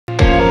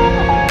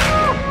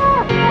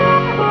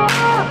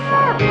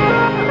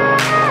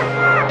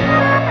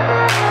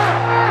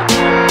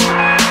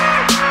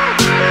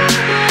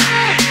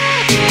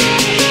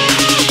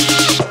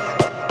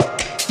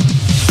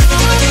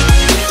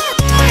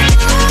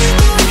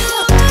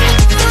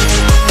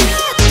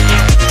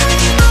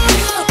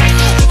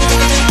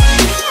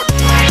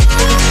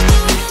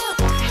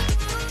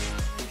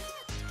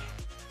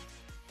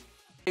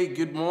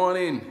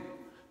morning.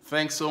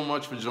 Thanks so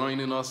much for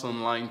joining us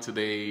online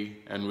today,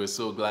 and we're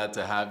so glad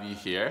to have you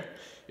here.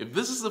 If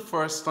this is the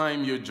first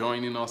time you're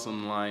joining us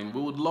online,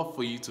 we would love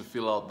for you to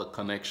fill out the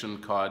connection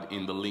card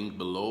in the link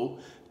below.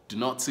 Do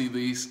not see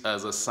this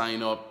as a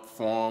sign-up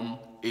form.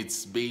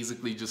 It's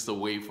basically just a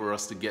way for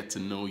us to get to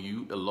know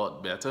you a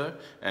lot better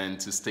and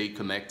to stay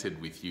connected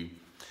with you.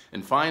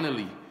 And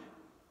finally,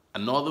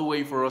 another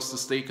way for us to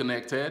stay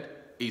connected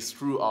is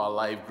through our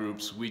live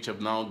groups, which have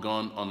now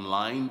gone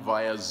online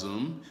via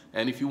Zoom.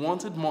 And if you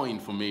wanted more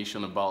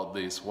information about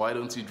this, why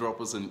don't you drop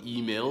us an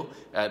email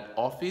at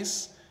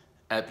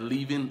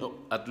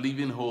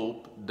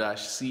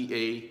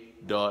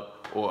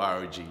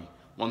office@livinghope-ca.org.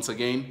 Once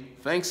again,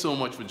 thanks so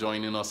much for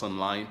joining us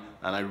online,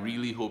 and I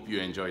really hope you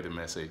enjoy the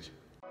message.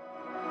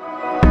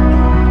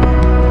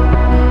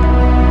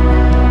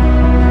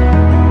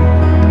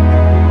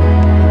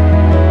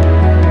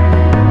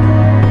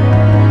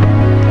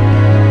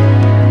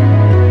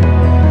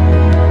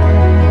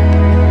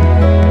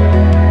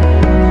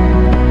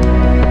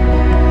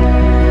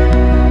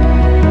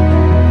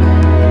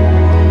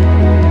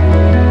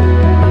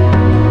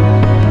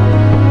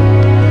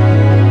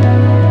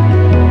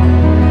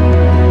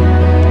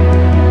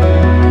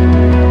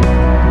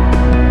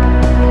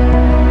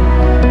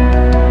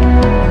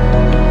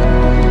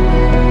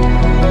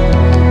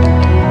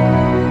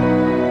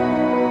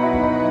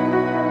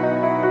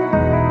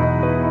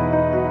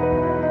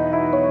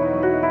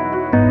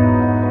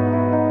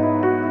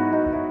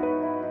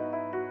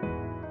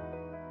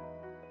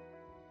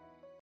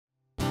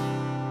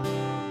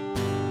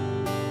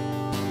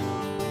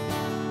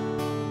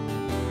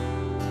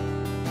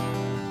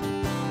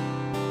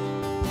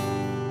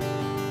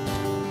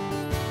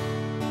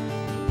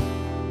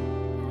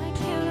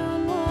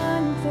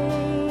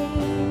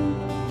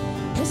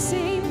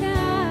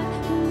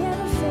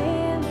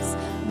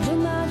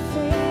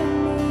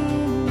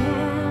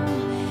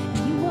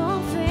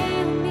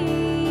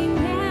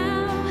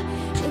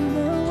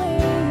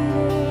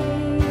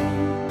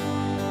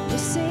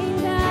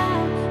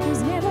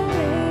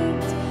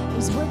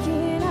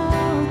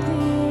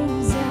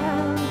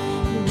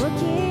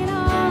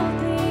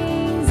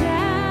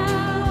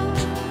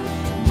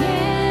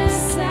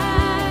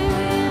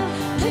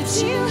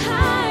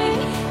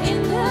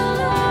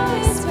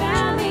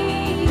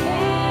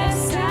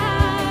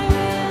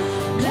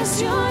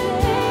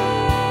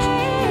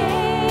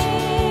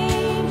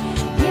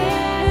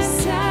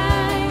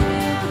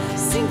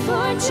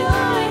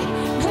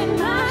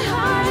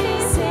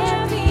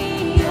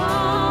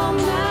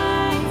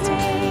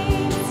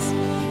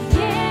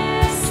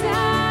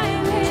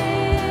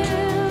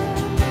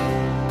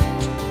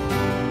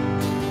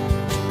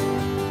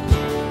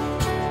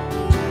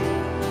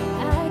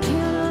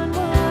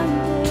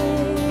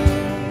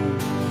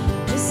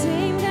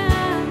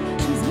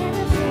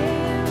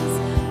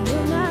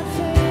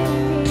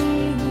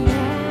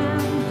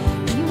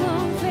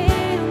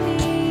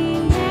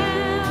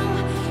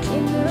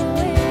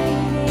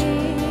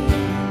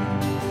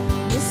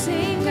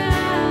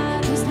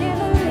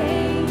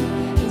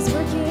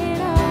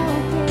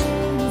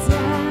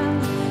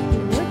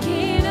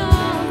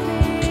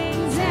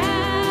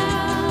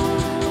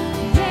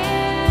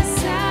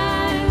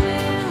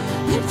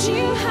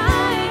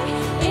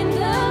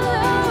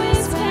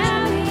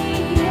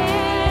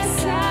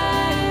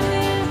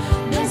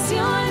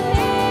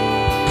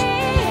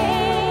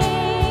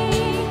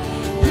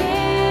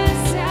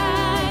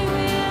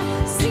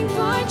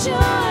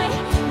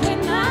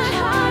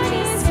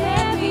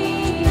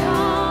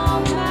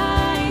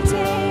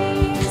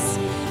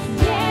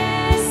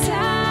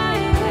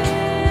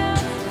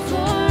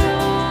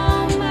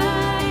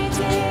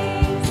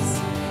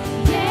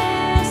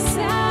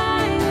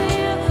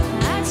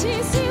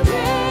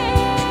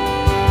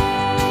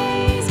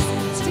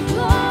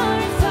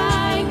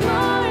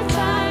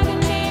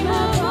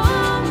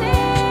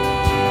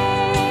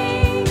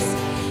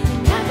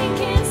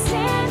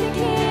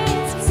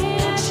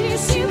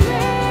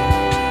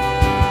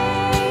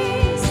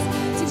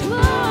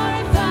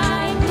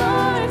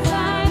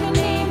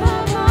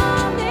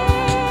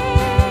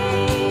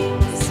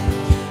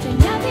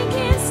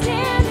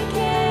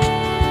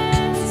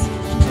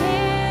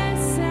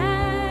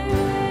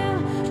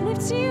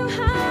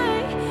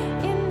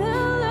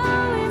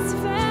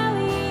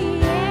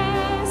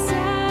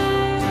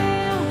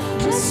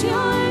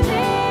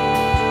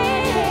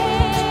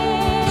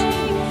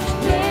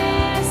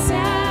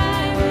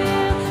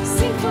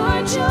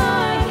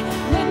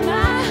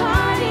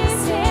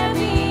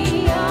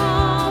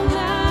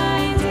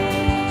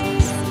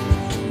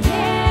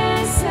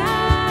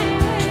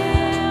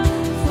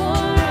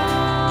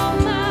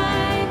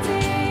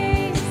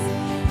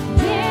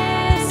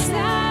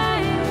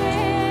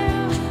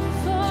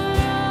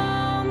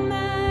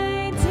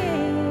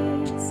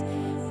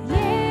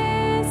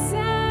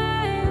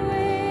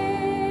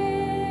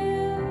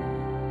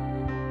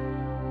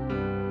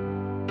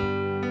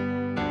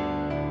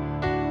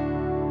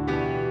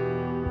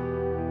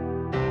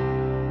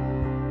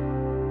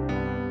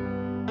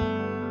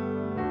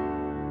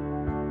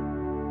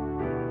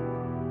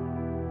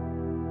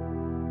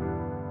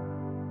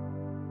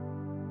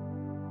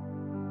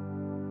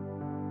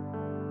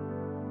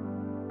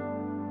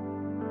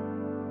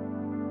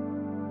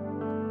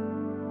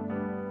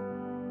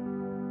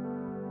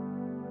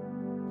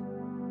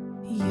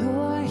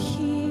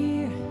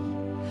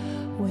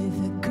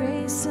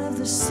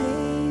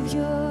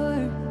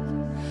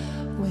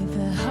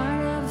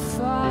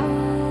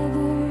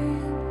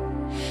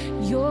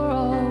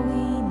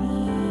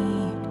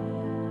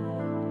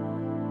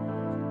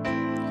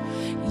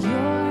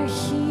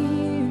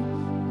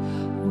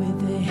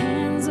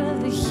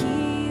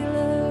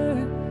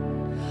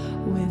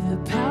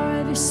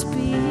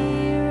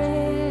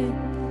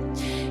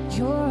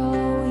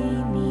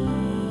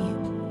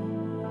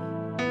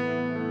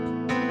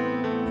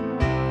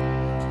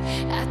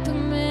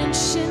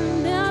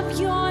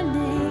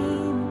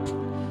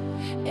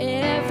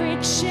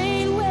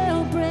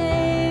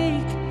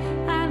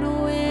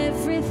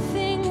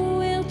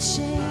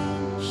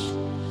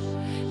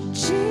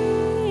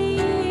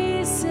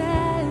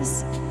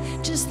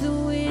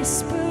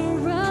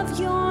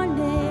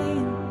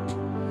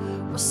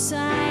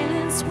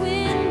 silence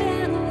wind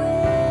and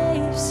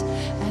waves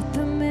at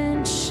the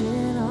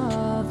mention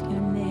of your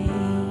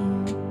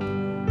name.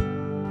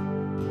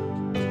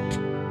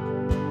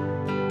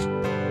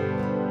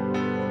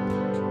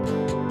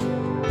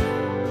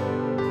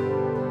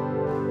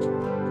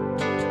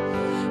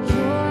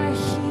 You're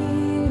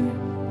here,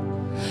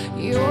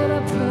 you're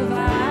the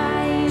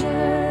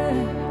provider,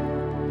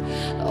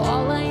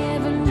 all I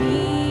ever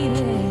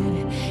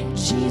needed,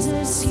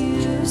 Jesus,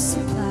 you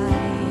supply.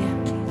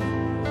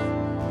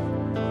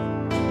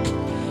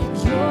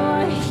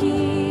 You're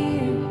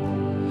here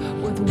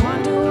with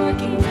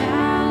wonder-working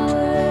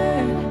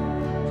power,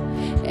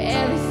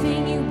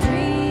 everything you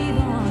breathe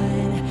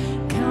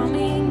on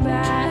coming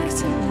back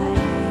to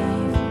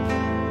life.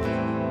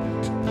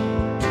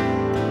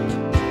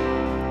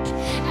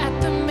 At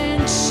the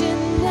mention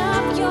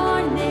of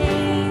your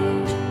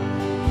name,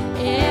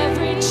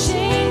 every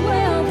chain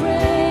will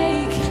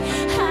break.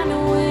 I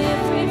know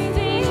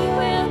everything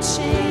will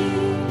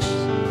change.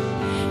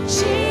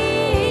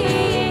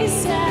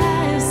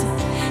 Jesus,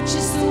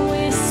 just the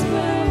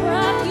whisper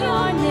of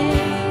your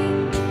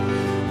name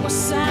will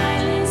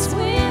silence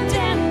wind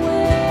and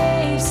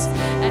waves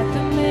at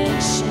the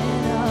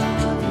mention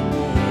of your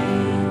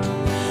name.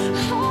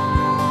 Oh,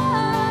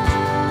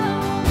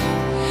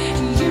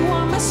 you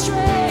are my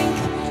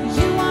strength,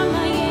 you are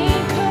my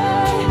anchor,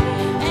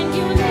 and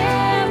you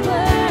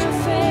never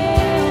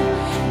fail.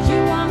 You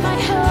are my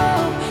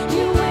hope,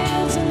 you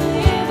will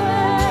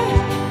deliver.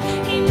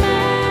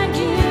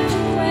 Emmanuel,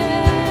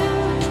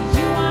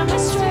 you are my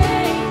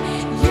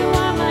strength, you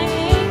are my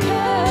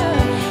anchor,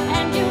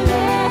 and you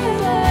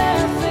never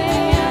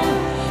fail.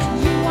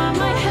 You are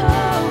my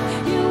hope,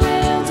 you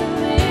will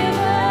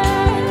deliver.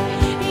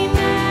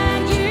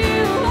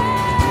 Emmanuel.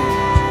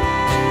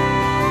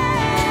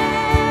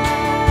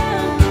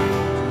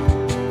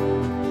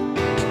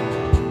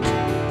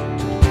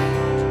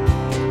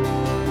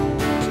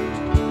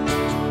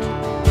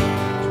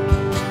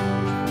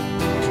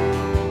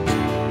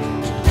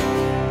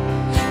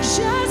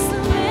 Just the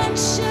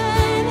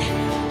mention,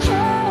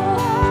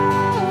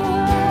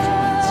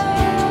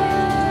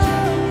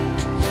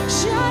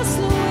 just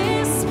the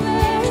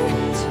whisper,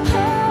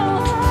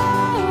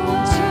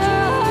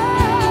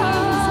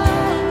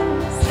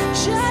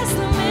 just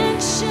the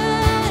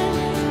mention,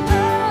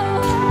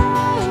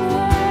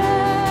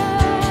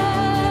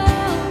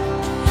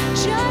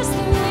 just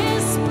the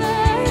whisper,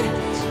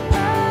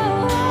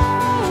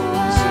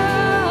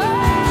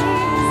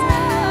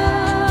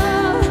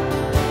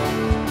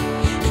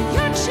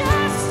 you're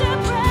just a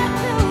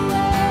breath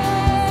away.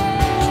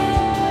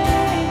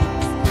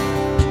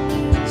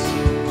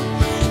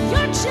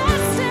 You're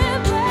just a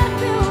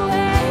breath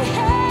away.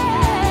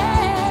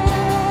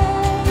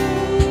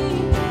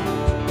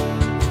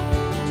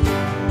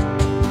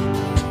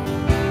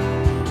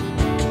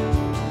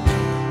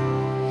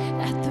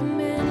 At the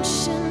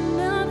mention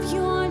of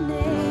your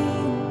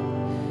name,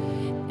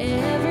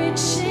 every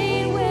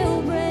chain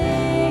will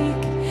break.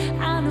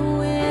 I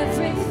know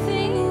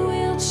everything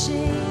will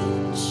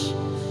change.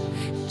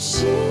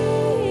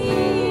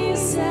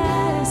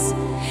 Jesus,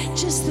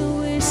 just the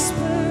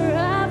whisper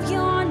of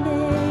your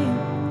name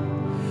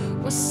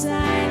will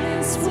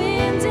silence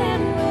wind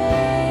and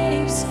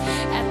waves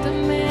at the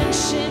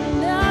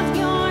mention of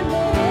your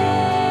name.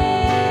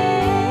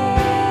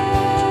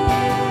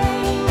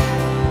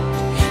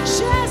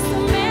 Just the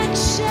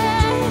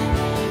mention,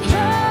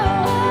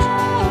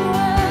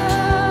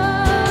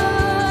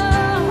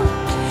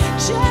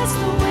 just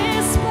the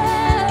whisper,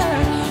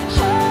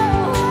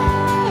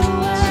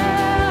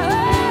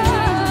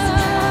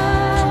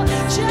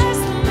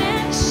 just the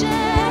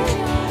mention,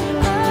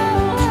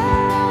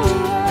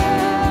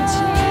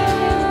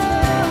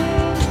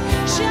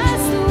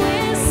 just the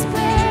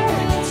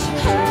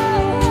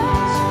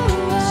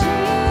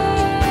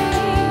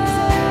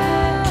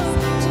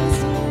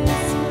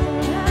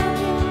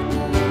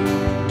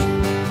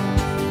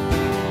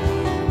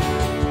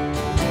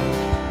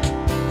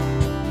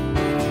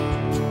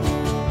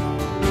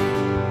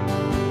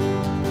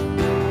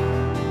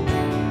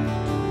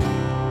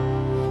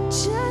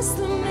just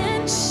the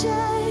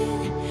mention,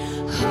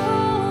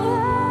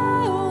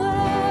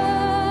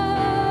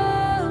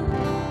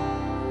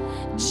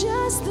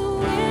 just the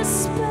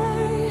whisper,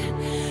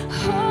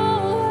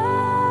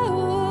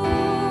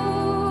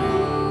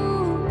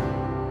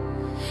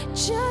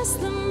 just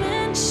the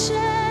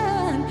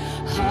mention,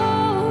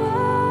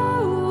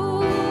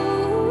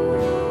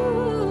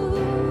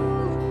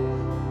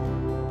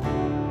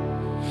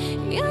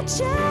 you're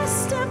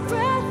just a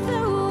breath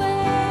away.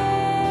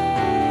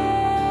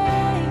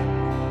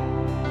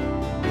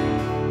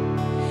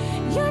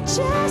 You're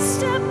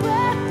just a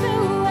breath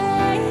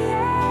away.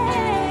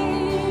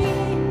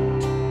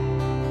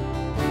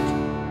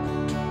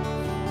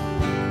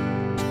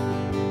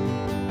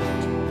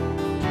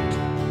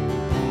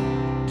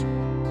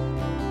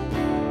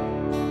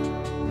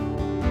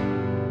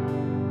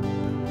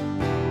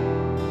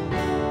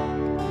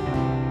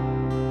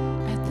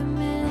 At the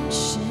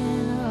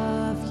mention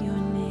of your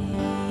name.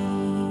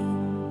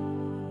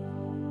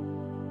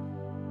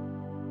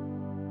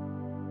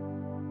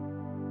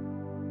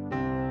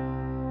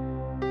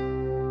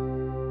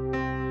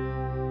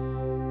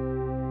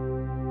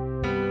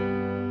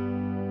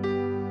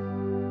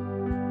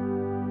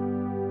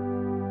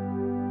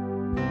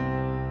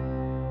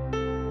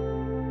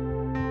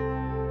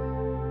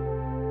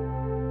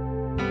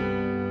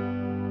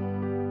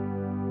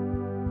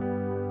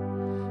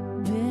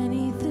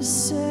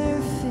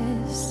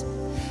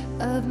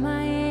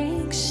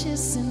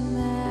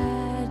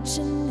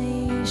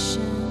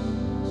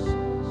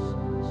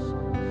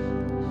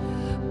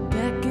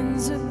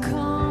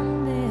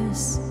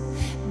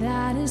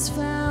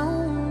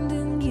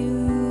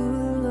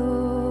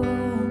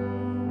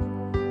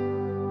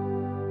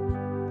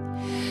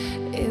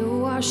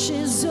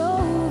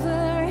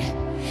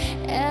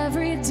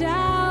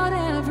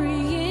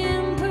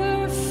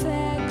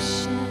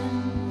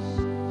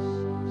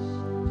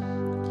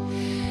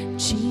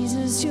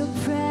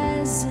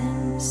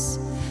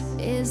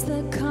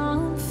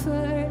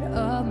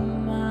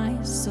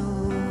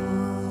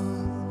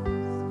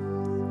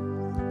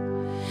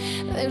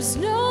 There's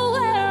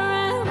nowhere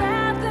I'd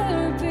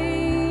rather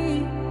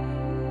be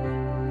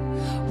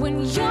when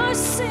you're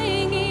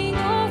singing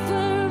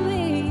over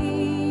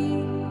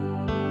me.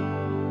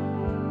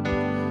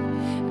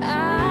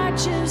 I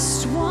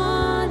just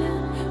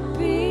wanna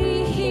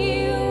be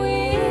here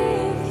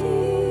with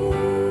you.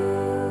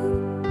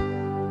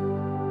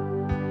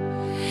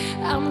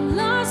 I'm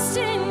lost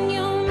in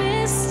your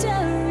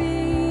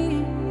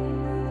mystery.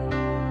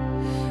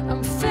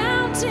 I'm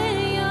found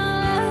in your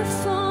love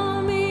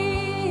for me.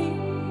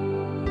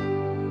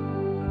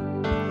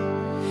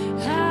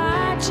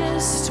 I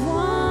just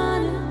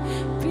wanna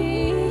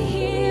be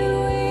here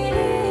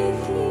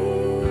with you.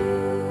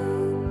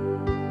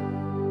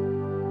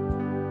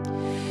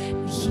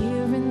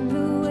 Here in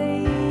the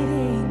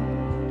waiting,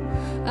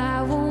 I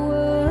won't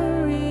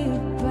worry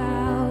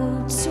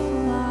about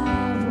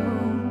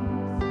tomorrow,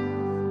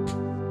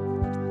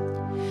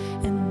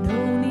 and no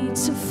need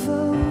to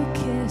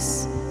focus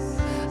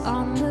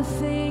on the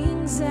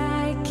things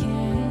I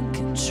can't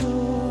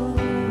control,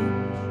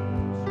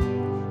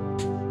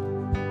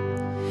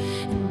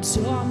 and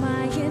all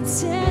my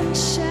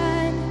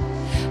attention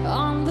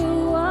on the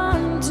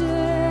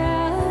wonder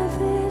of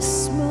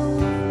this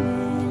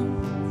moment.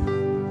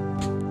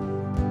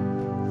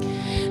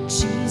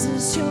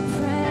 Jesus, your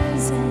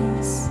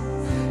presence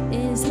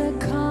is the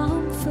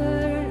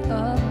comfort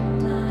of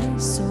my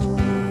soul.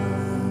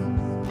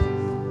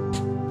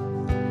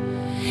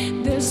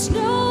 There's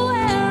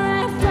nowhere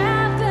I'd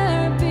rather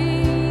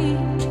be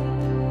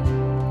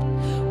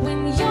when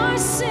you're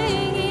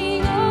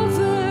singing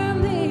over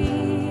me.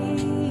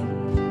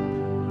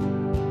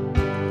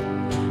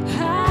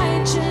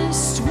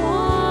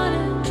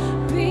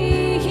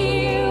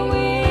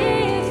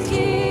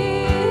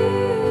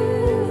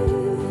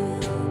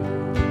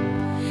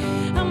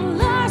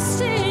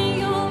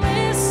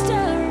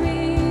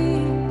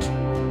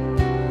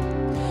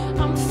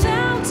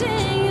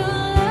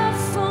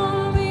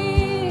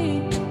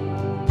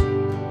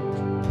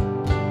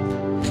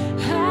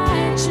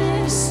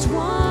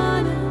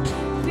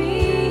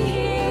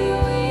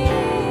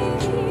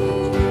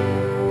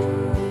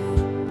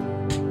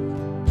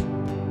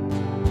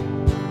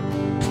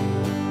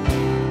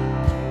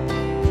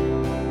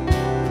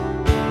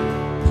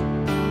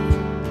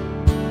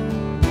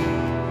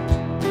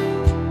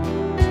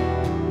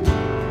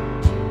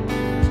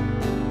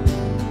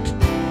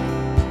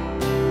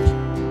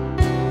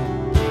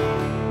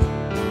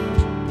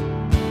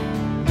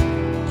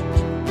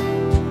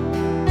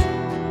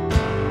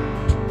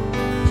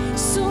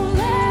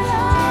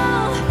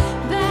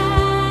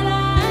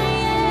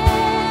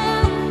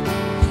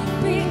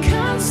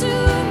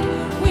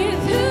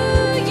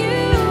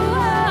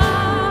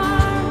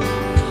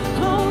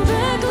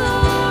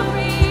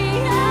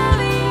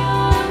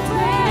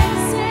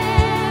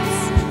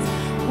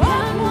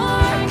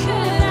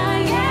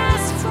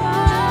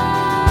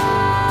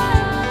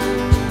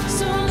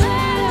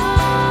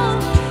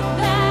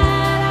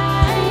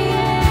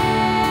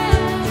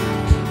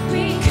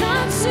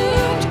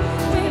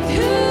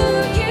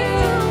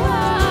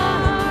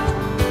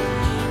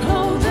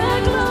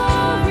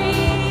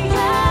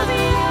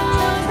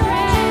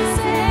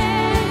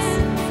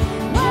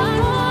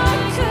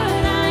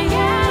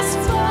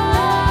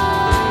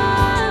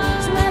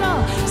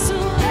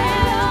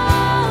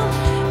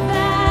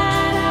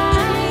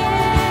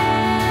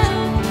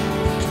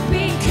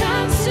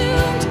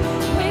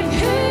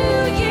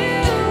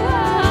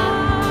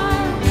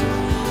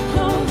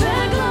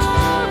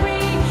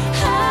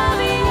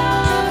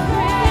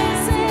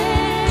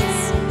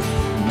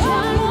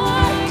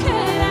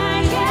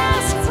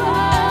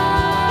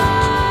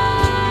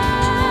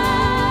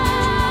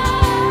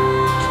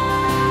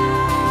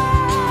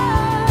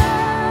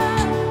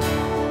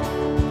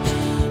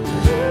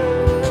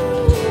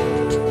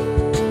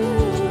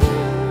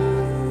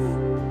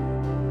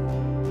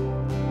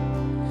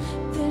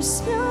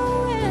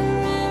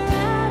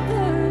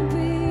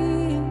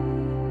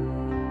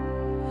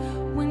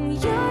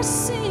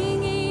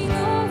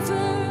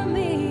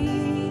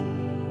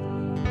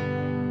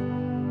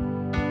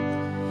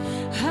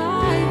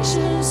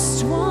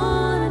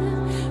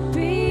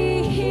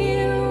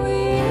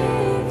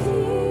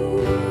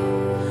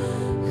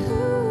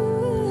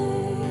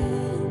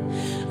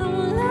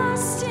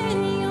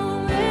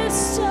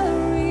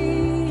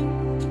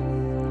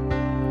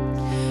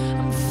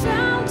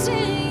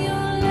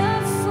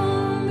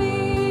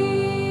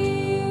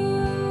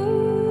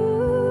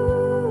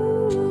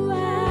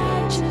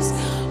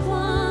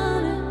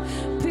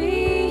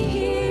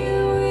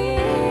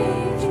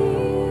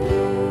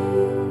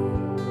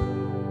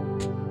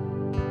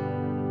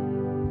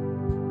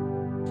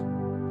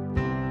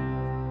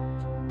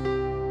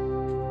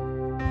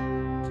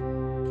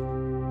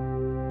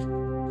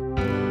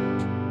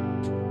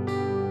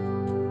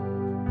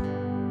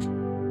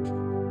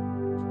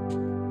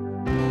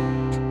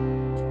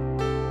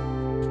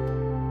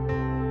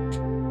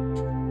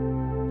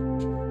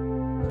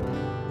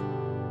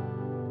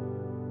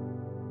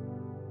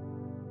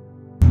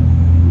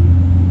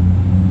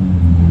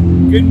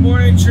 Good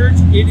morning, church.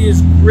 It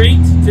is great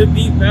to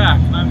be back.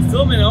 I'm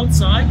filming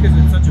outside because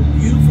it's such a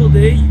beautiful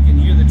day. You can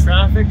hear the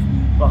traffic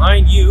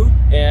behind you,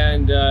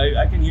 and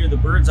I can hear the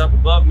birds up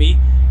above me.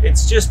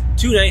 It's just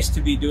too nice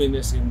to be doing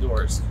this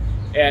indoors.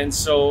 And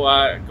so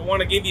I want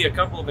to give you a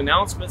couple of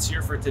announcements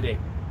here for today.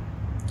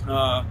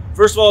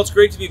 First of all, it's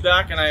great to be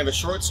back, and I have a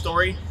short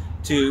story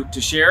to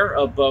share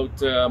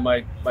about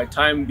my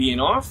time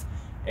being off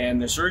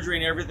and the surgery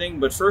and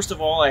everything. But first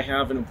of all, I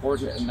have an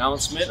important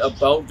announcement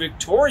about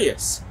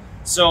Victorious.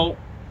 So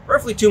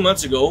roughly 2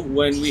 months ago,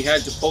 when we had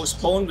to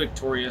postpone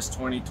Victorious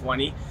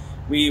 2020,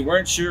 we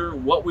weren't sure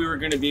what we were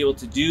going to be able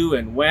to do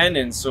and when,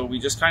 and so we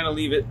just kind of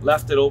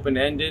left it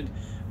open-ended.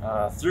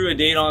 Threw a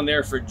date on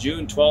there for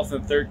June 12th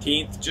and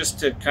 13th just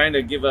to kind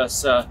of give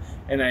us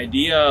an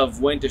idea of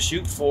when to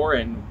shoot for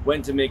and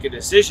when to make a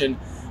decision.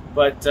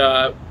 But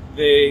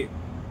the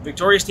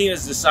Victorious team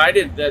has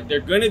decided that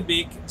they're going to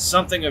make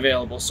something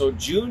available. So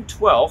June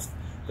 12th,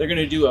 they're going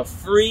to do a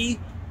free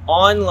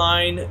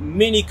online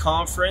mini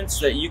conference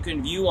that you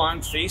can view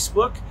on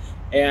Facebook.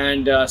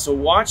 And so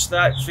watch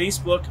that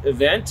Facebook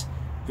event,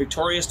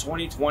 Victorious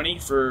 2020,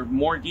 for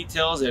more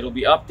details. It'll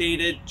be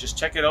updated. Just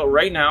check it out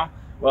right now.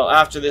 Well,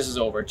 after this is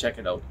over, check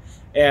it out.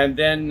 And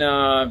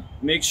then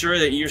make sure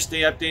that you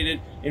stay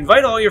updated.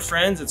 Invite all your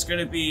friends. It's going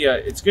to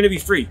be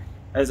free,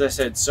 as I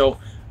said. So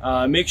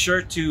make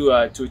sure to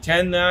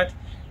attend that.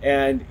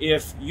 And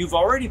if you've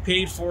already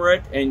paid for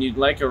it and you'd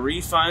like a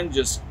refund,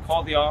 just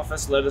call the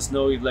office. Let us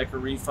know you'd like a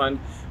refund.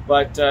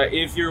 But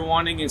if you're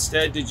wanting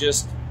instead to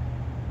just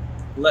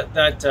let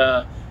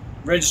that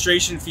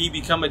registration fee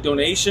become a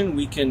donation,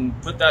 we can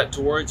put that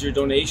towards your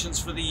donations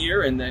for the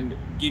year and then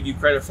give you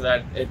credit for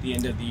that at the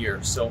end of the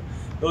year. So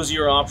those are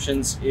your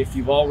options if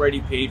you've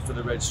already paid for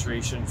the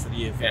registration for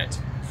the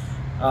event.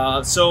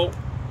 So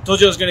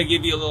told you I was going to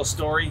give you a little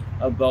story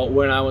about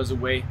when I was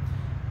away.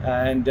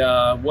 And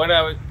when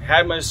I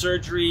had my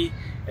surgery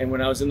and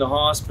when I was in the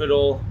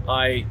hospital,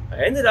 I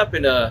ended up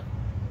in a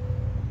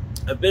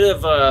bit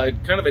of a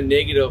kind of a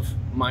negative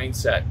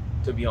mindset,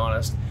 to be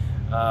honest.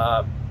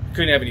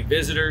 Couldn't have any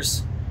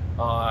visitors.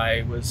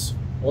 I was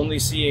only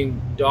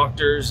seeing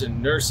doctors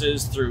and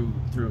nurses through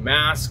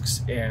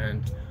masks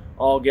and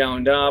all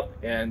gowned up,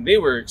 and they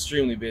were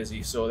extremely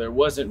busy, so there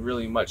wasn't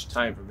really much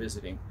time for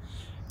visiting.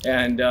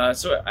 And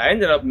so I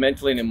ended up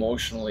mentally and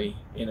emotionally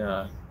in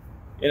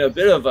a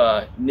bit of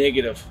a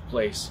negative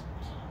place.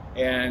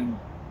 And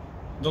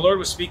the Lord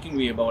was speaking to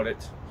me about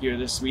it here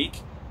this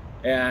week,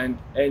 and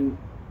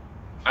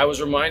I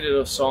was reminded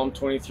of Psalm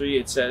 23.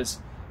 It says,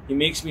 He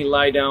makes me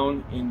lie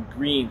down in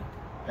green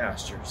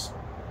pastures.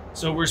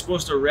 So we're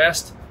supposed to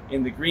rest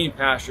in the green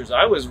pastures.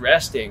 I was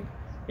resting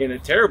in a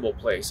terrible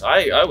place.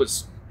 I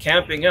was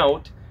camping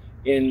out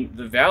in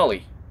the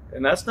valley,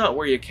 and that's not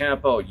where you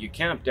camp out. You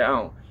camp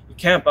down. You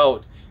camp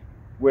out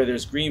where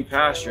there's green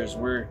pastures,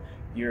 where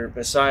you're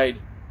beside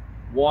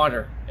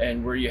water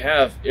and where you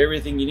have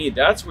everything you need.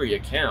 That's where you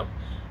camp.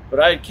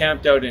 But I had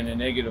camped out in a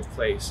negative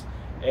place,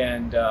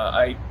 and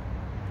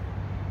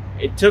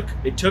it took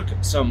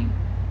some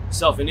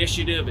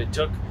self-initiative. It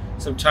took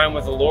some time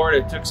with the Lord.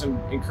 It took some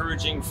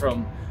encouraging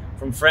from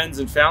friends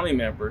and family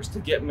members to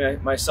get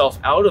myself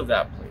out of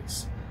that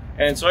place.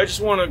 And so I just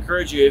want to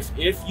encourage you,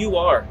 if you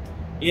are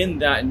in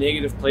that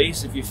negative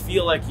place, if you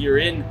feel like you're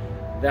in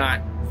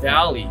that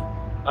valley,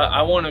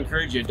 I want to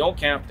encourage you, don't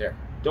camp there.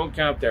 Don't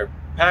camp there.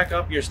 Pack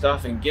up your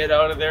stuff and get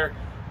out of there.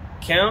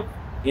 Camp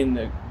in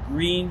the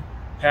green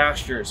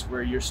pastures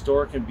where your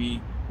store can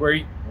be,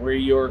 where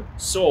your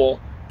soul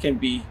can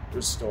be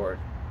restored.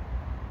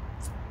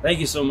 Thank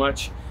you so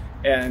much.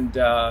 And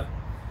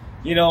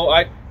you know,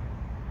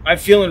 I'm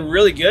feeling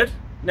really good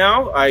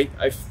now.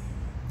 I'm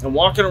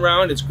walking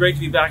around. It's great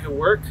to be back at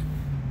work.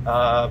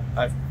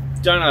 I've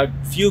done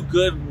a few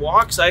good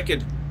walks. I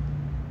could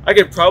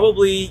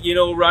probably, you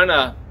know, run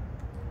a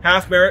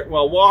half marathon.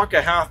 Well, walk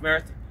a half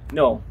marathon.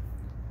 No,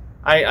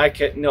 I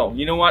can't. No,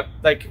 you know what?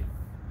 Like,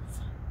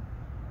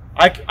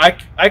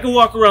 I can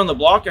walk around the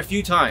block a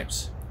few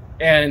times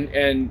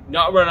and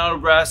not run out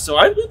of breath. So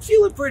I've been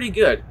feeling pretty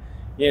good.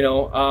 You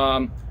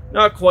know,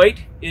 not quite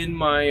in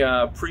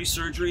my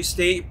pre-surgery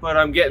state, but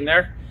I'm getting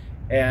there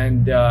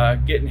and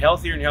getting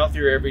healthier and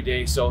healthier every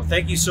day. So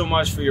thank you so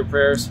much for your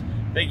prayers.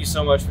 Thank you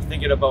so much for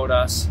thinking about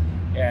us,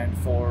 and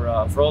for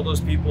all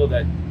those people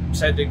that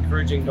sent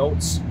encouraging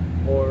notes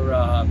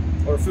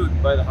or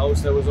food by the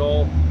house. That was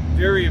all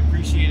very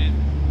appreciated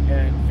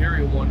and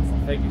very wonderful.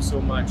 Thank you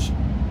so much.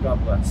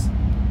 God bless.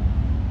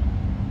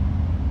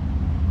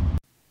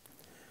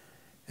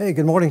 Hey,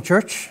 good morning,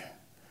 church.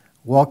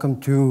 Welcome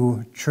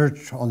to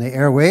Church on the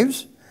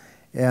Airwaves.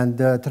 And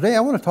today I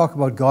want to talk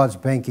about God's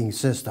banking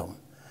system.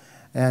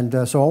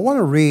 And so I want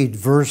to read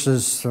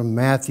verses from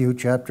Matthew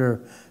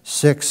chapter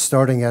 6,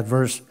 starting at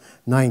verse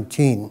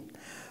 19. It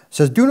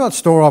says, "Do not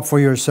store up for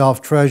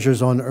yourself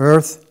treasures on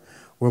earth,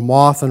 where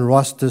moth and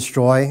rust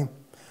destroy,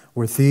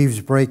 where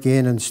thieves break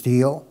in and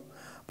steal.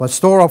 But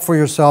store up for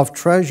yourself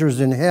treasures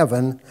in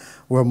heaven,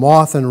 where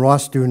moth and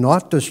rust do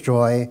not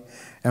destroy,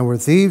 and where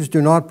thieves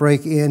do not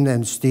break in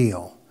and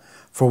steal.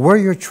 For where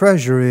your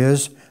treasure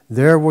is,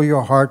 there will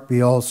your heart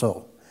be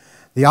also.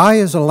 The eye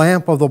is a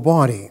lamp of the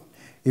body.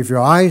 If your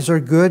eyes are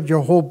good,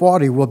 your whole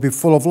body will be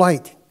full of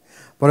light.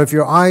 But if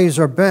your eyes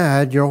are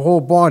bad, your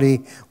whole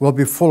body will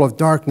be full of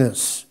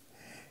darkness.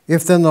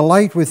 If then the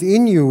light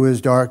within you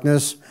is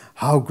darkness,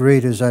 how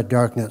great is that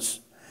darkness?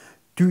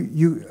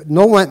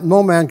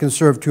 No man can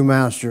serve two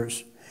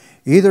masters.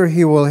 Either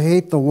he will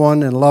hate the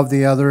one and love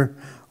the other,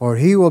 or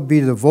he will be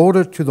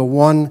devoted to the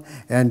one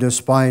and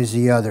despise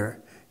the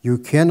other. You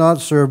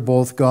cannot serve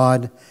both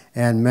God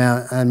and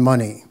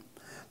money.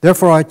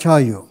 Therefore I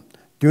tell you,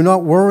 do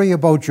not worry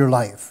about your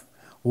life,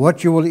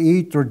 what you will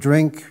eat or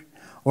drink,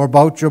 or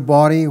about your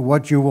body,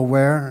 what you will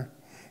wear.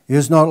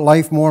 Is not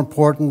life more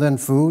important than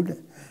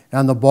food,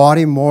 and the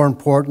body more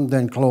important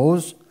than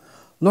clothes?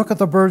 Look at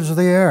the birds of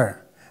the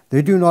air.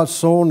 They do not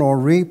sow nor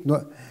reap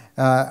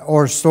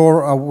or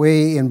store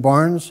away in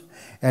barns,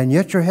 and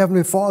yet your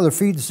heavenly Father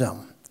feeds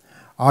them.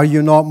 Are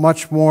you not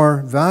much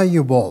more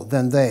valuable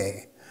than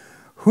they?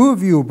 Who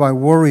of you by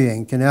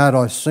worrying can add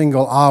a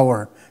single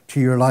hour to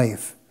your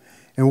life?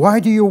 And why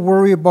do you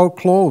worry about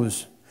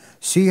clothes?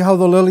 See how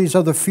the lilies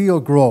of the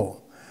field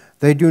grow.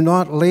 They do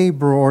not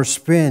labor or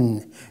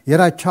spin. Yet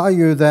I tell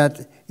you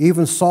that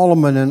even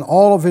Solomon in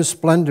all of his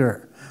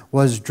splendor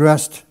was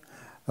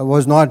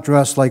not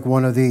dressed like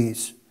one of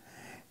these.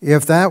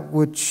 If that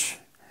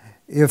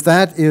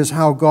is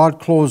how God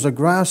clothes the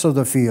grass of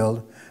the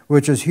field,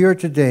 which is here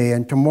today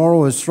and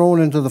tomorrow is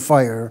thrown into the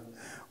fire,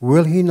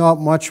 will he not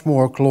much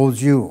more clothe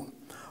you,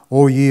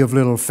 O ye of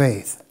little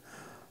faith?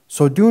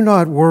 So do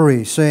not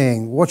worry,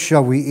 saying, what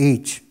shall we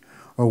eat?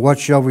 Or what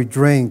shall we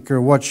drink? Or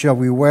what shall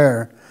we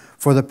wear?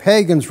 For the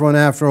pagans run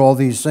after all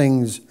these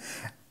things,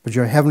 but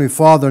your heavenly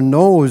Father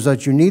knows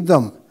that you need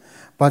them.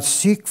 But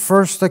seek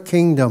first the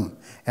kingdom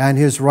and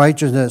his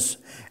righteousness,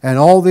 and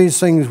all these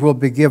things will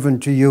be given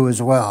to you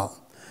as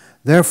well.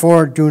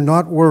 Therefore do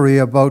not worry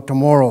about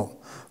tomorrow,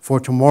 for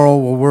tomorrow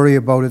will worry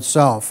about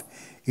itself.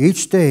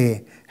 Each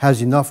day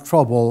has enough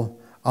trouble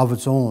of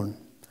its own.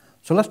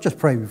 So let's just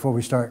pray before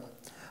we start.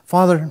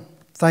 Father,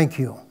 thank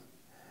you.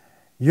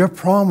 Your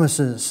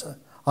promises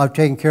of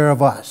taking care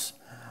of us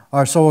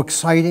are so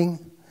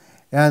exciting,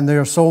 and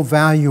they're so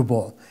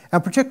valuable.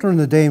 And particularly in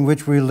the day in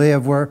which we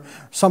live, where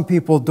some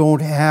people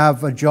don't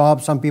have a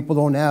job, some people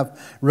don't have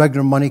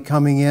regular money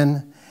coming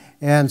in,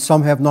 and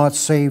some have not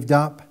saved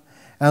up.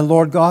 And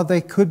Lord God,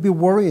 they could be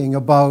worrying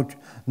about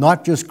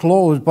not just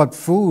clothes, but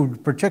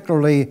food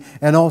particularly,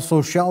 and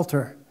also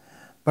shelter.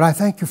 But I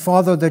thank you,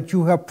 Father, that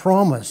you have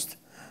promised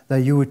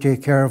that you would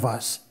take care of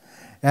us.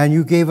 And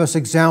you gave us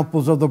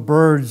examples of the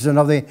birds and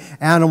of the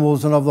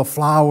animals and of the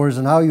flowers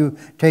and how you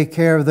take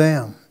care of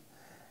them.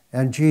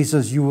 And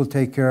Jesus, you will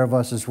take care of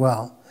us as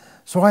well.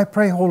 So I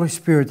pray, Holy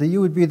Spirit, that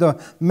you would be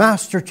the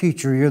master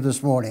teacher here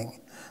this morning,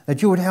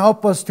 that you would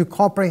help us to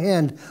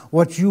comprehend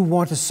what you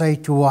want to say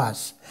to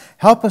us.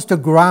 Help us to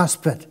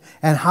grasp it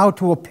and how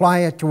to apply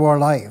it to our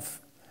life,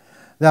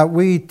 that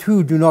we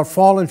too do not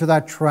fall into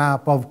that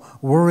trap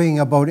of worrying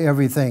about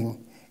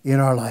everything in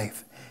our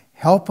life.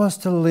 Help us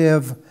to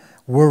live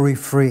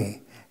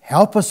worry-free.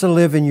 Help us to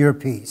live in your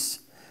peace.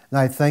 And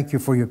I thank you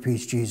for your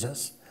peace,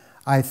 Jesus.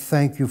 I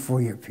thank you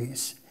for your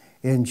peace.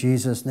 In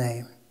Jesus'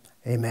 name,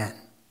 amen.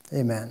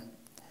 Amen.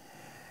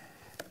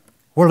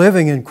 We're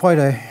living in quite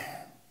an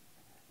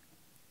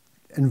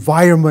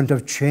environment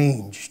of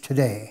change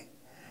today.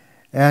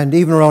 And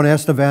even around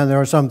Estevan,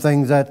 there are some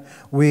things that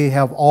we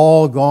have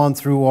all gone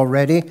through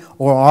already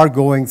or are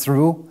going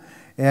through.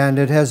 And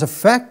it has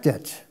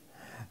affected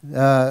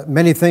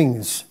many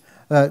things.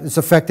 It's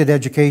affected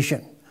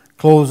education,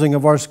 closing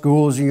of our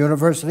schools and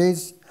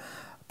universities,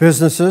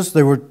 businesses,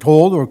 they were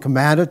told or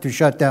commanded to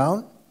shut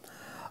down.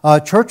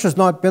 Church has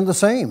not been the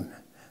same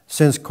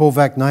since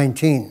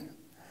COVID-19.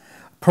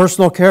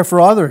 Personal care for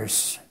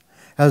others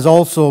has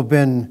also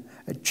been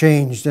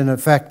changed and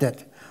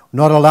affected.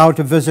 Not allowed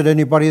to visit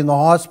anybody in the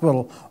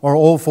hospital or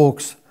old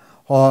folks'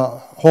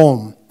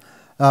 home.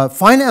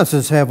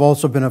 Finances have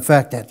also been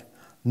affected.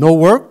 No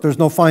work, there's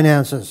no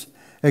finances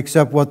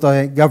except what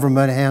the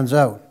government hands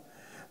out.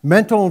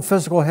 Mental and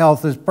physical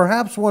health is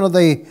perhaps one of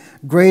the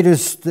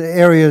greatest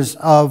areas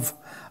of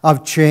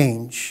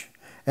change,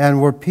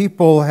 and where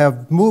people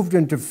have moved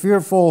into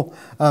fearful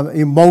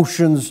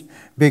emotions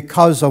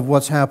because of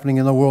what's happening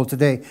in the world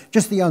today.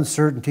 Just the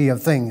uncertainty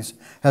of things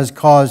has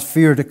caused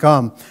fear to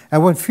come.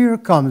 And when fear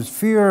comes,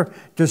 fear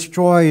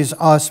destroys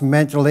us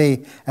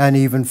mentally and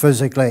even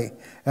physically.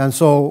 And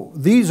so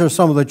these are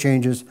some of the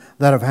changes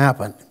that have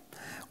happened.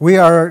 We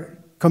are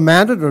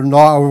commanded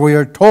or we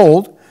are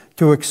told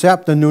to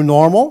accept the new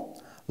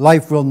normal.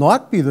 Life will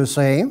not be the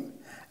same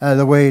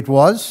the way it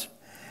was.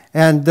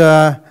 And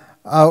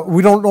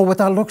we don't know what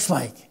that looks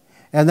like.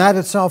 And that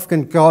itself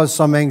can cause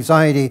some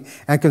anxiety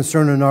and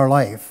concern in our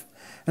life.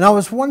 And I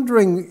was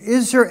wondering,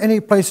 is there any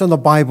place in the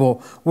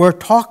Bible where it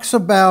talks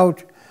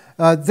about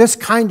this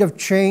kind of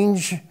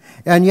change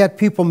and yet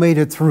people made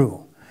it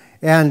through?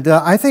 And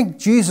I think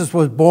Jesus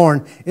was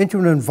born into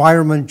an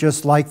environment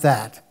just like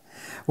that.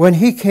 When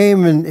he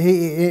came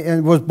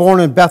and was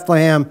born in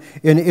Bethlehem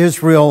in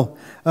Israel,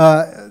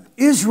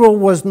 Israel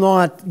was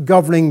not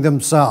governing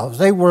themselves.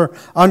 They were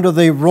under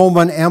the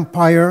Roman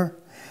Empire.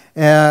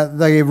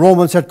 The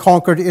Romans had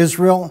conquered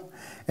Israel,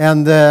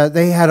 and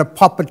they had a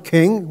puppet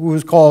king who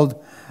was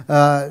called,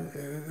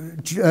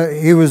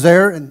 he was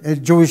there, a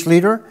Jewish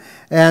leader,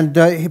 and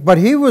but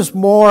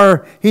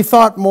he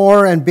thought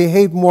more and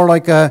behaved more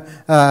like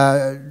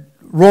a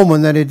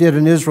Roman than he did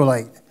an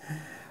Israelite.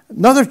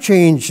 Another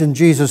change in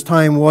Jesus'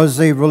 time was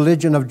the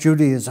religion of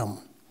Judaism.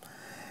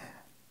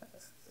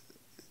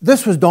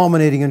 This was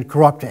dominating and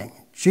corrupting.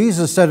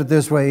 Jesus said it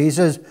this way. He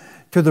says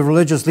to the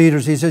religious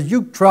leaders, he says,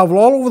 you travel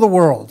all over the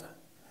world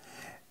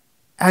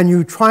and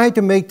you try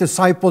to make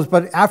disciples,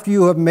 but after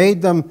you have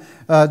made them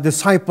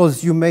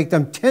disciples, you make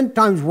them 10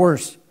 times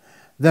worse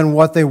than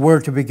what they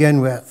were to begin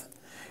with.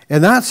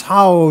 And that's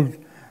how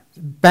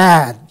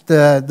bad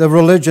the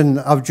religion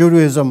of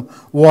Judaism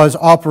was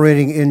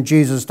operating in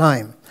Jesus'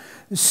 time.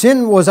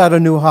 Sin was at a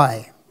new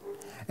high,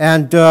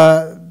 and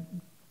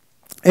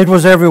it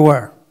was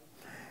everywhere.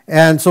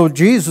 And so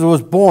Jesus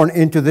was born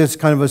into this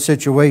kind of a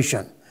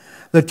situation.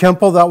 The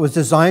temple that was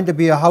designed to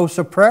be a house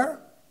of prayer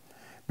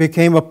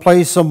became a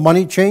place of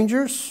money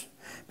changers,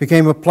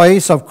 became a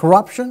place of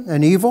corruption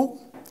and evil.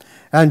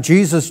 And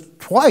Jesus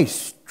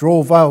twice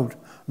drove out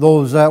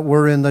those that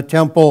were in the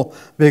temple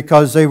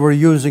because they were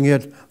using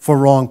it for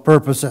wrong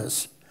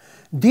purposes.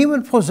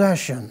 Demon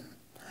possession,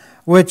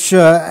 which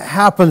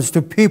happens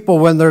to people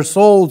when their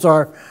souls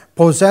are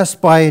possessed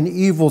by an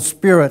evil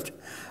spirit,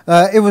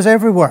 it was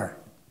everywhere.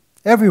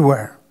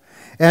 Everywhere.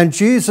 And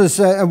Jesus,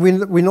 and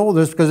we know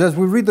this because as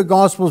we read the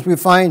Gospels, we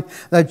find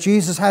that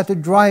Jesus had to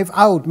drive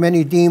out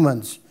many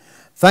demons.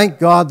 Thank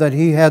God that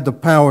he had the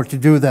power to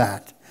do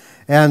that.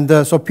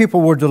 And so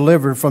people were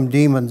delivered from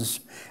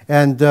demons.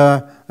 And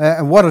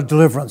what a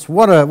deliverance,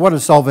 what a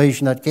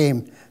salvation that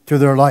came to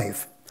their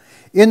life.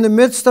 In the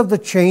midst of the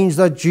change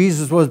that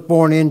Jesus was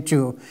born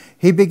into,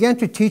 he began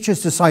to teach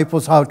his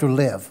disciples how to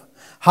live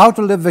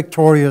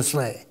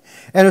victoriously.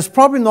 And it's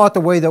probably not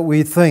the way that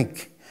we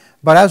think.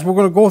 But as we're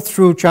going to go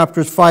through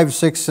chapters 5,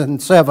 6,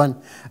 and 7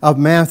 of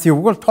Matthew,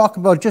 we're going to talk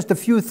about just a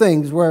few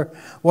things where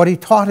what he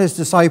taught his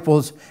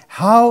disciples,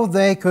 how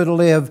they could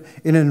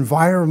live in an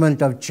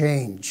environment of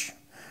change.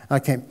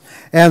 Okay,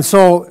 and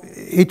so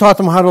he taught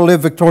them how to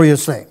live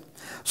victoriously.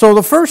 So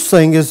the first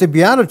thing is the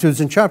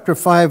Beatitudes in chapter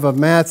 5 of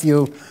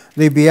Matthew,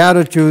 the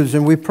Beatitudes,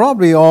 and we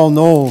probably all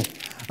know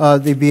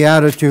the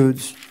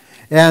Beatitudes.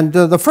 And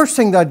the first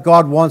thing that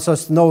God wants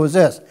us to know is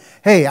this: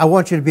 hey, I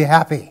want you to be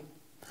happy.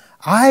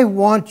 I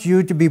want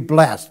you to be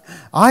blessed.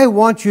 I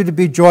want you to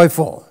be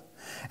joyful.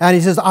 And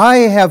he says, I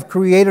have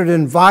created an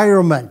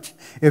environment.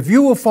 If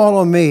you will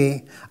follow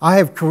me, I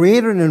have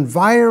created an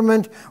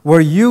environment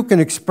where you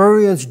can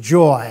experience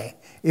joy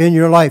in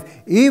your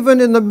life. Even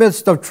in the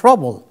midst of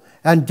trouble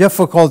and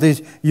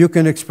difficulties, you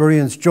can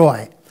experience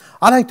joy.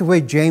 I like the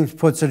way James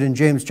puts it in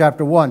James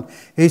chapter 1.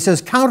 He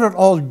says, count it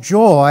all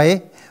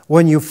joy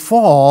when you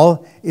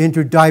fall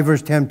into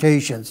diverse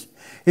temptations.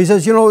 He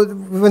says, you know,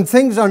 when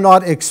things are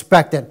not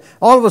expected,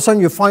 all of a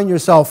sudden you find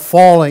yourself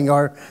falling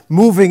or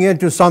moving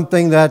into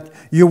something that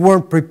you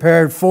weren't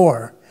prepared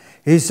for.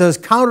 He says,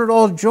 count it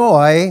all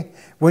joy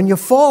when you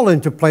fall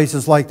into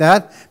places like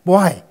that.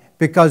 Why?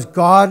 Because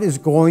God is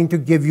going to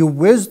give you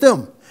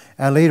wisdom.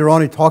 And later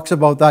on he talks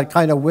about that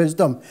kind of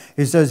wisdom.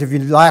 He says, if you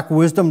lack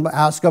wisdom,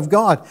 ask of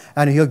God.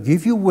 And he'll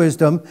give you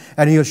wisdom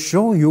and he'll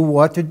show you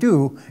what to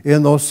do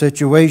in those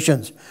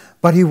situations.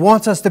 But he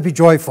wants us to be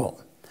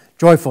joyful.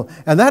 Joyful.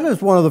 And that is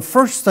one of the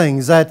first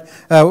things that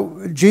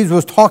Jesus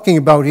was talking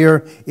about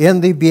here in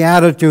the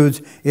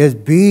Beatitudes is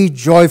be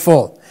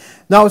joyful.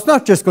 Now, it's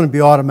not just going to be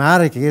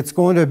automatic. It's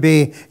going to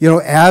be,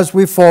 as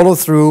we follow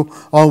through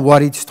on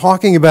what he's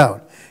talking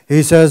about.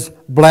 He says,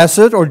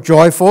 blessed or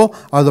joyful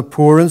are the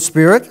poor in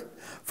spirit,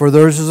 for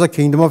theirs is the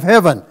kingdom of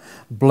heaven.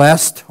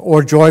 Blessed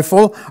or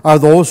joyful are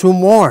those who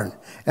mourn.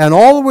 And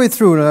all the way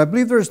through, and I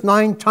believe there's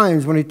 9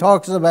 times when he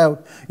talks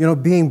about,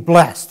 being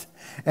blessed.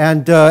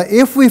 And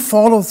if we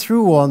follow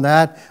through on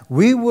that,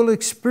 we will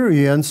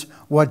experience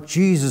what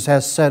Jesus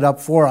has set up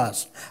for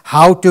us.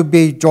 How to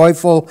be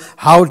joyful,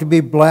 how to be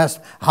blessed,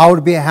 how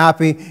to be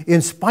happy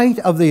in spite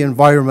of the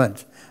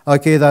environment,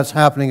 that's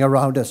happening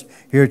around us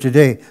here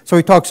today. So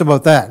he talks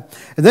about that.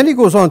 And then he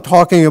goes on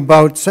talking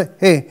about,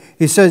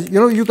 he says,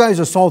 you guys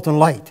are salt and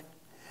light.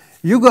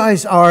 You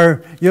guys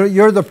are,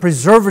 you're the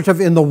preservative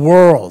in the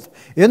world.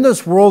 In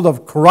this world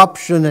of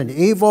corruption and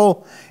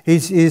evil,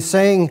 he's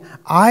saying,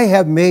 I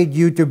have made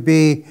you to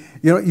be,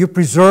 you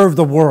preserve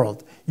the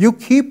world. You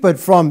keep it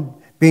from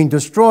being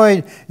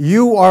destroyed.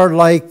 You are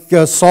like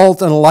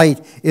salt and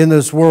light in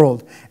this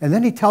world. And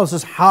then he tells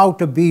us how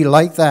to be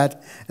like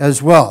that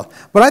as well.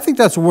 But I think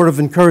that's a word of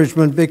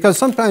encouragement because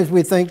sometimes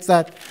we think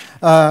that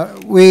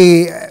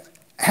we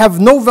have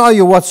no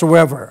value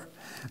whatsoever.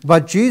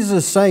 But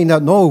Jesus is saying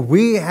that, no,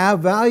 we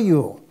have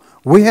value.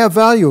 We have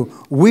value.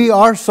 We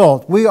are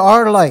salt. We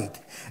are light.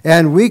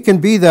 And we can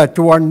be that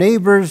to our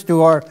neighbors,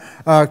 to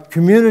our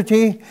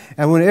community.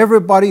 And when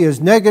everybody is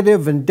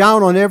negative and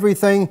down on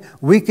everything,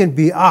 we can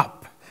be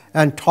up.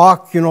 and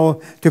talk,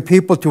 to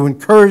people to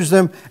encourage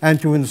them and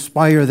to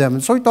inspire them.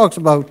 And so he talks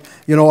about,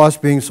 us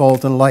being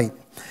salt and light.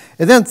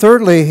 And then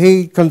thirdly,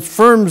 he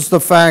confirms the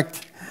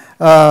fact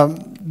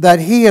that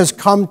he has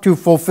come to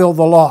fulfill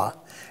the law.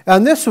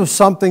 And this was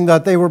something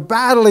that they were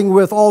battling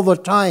with all the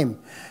time.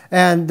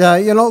 And,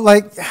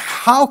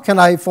 how can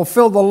I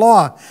fulfill the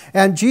law?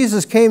 And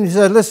Jesus came and he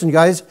said, listen,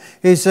 guys,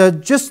 he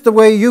said, just the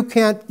way you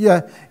can't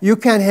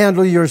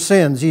handle your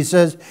sins, he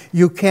says,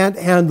 you can't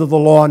handle the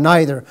law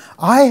neither.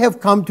 I have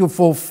come to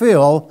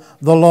fulfill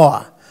the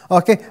law.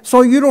 Okay,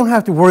 so you don't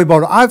have to worry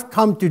about it. I've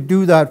come to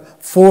do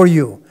that for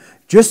you.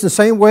 Just the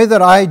same way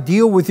that I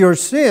deal with your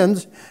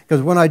sins,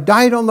 because when I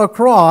died on the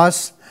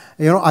cross,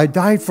 I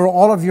died for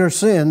all of your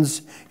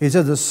sins. He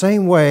said the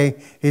same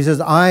way, he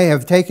says, I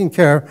have taken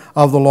care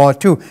of the law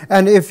too.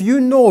 And if you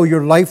know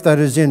your life that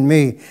is in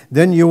me,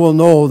 then you will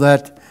know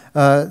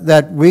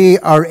that we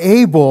are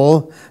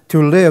able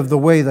to live the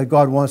way that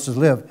God wants us to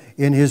live,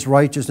 in his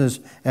righteousness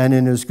and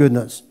in his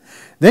goodness.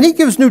 Then he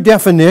gives new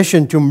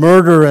definition to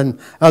murder and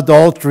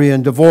adultery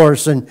and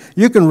divorce. And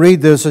you can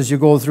read this as you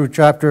go through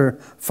chapter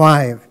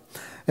 5.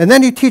 And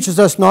then he teaches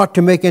us not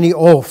to make any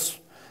oaths.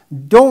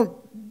 Don't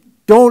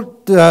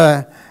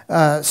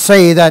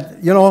say that,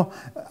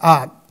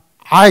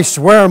 I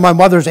swear on my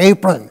mother's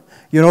apron,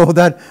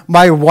 that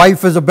my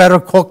wife is a better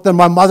cook than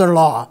my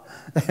mother-in-law.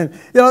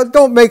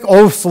 Don't make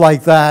oaths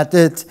like that.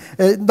 It's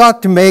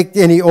not to make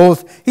any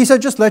oath. He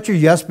said, just let your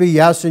yes be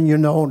yes and your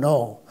no,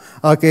 no.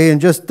 Okay, and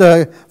just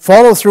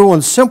follow through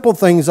on simple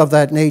things of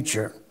that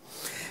nature.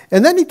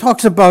 And then he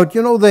talks about,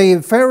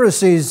 the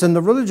Pharisees and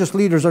the religious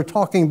leaders are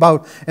talking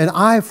about an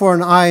eye for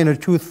an eye and a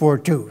tooth for a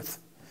tooth.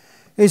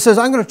 He says,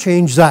 I'm going to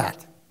change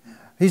that.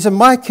 He said,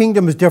 my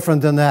kingdom is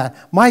different than that.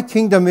 My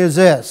kingdom is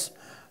this.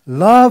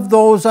 Love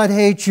those that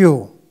hate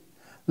you.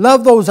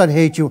 Love those that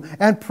hate you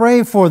and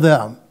pray for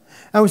them.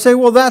 And we say,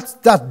 well, that's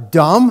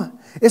dumb.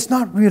 It's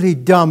not really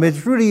dumb.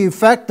 It's really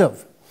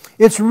effective.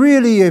 It's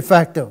really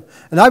effective.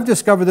 And I've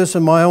discovered this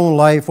in my own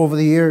life over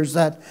the years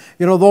that,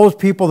 those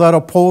people that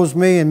oppose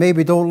me and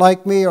maybe don't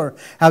like me or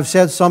have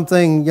said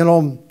something,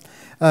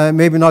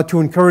 maybe not too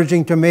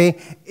encouraging to me,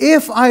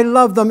 if I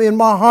love them in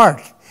my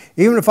heart,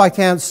 even if I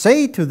can't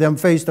say to them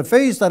face to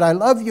face that I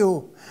love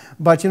you,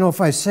 but,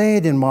 if I say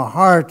it in my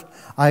heart,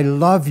 I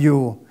love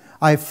you,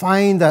 I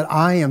find that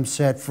I am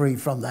set free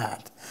from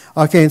that.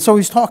 Okay, and so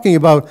he's talking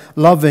about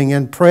loving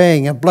and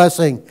praying and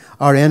blessing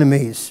our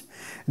enemies.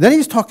 Then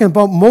he's talking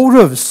about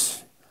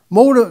motives.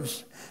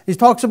 Motives. He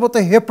talks about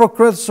the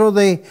hypocrites or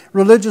the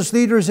religious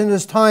leaders in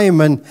his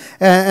time.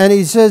 And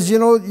he says,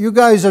 you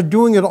guys are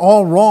doing it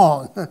all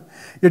wrong.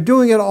 You're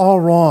doing it all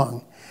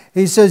wrong.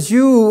 He says,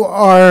 you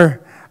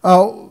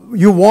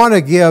want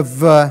to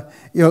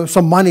give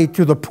some money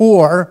to the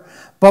poor.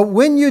 But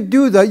when you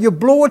do that, you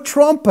blow a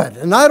trumpet.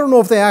 And I don't know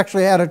if they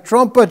actually had a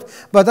trumpet,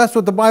 but that's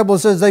what the Bible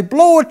says. They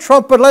blow a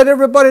trumpet, let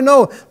everybody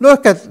know,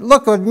 look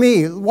at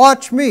me,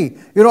 watch me.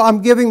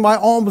 I'm giving my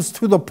alms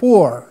to the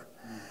poor.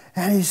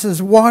 And he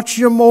says, watch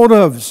your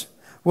motives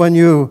when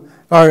you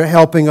are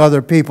helping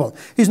other people.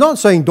 He's not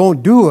saying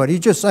don't do it. He's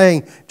just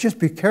saying, just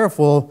be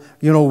careful,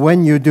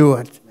 when you do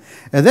it.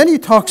 And then he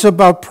talks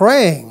about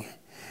praying.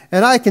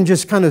 And I can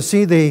just kind of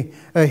see the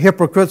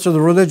hypocrites or the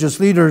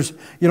religious leaders,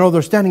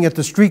 they're standing at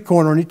the street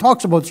corner. And he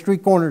talks about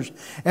street corners.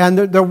 And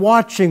they're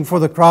watching for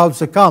the crowds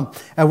to come.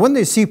 And when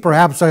they see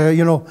perhaps,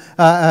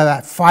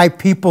 5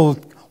 people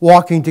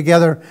walking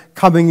together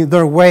coming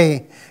their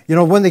way,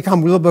 when they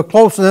come a little bit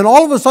closer, then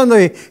all of a sudden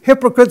the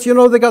hypocrites,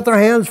 they got their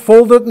hands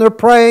folded and they're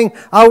praying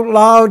out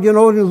loud,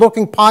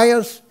 looking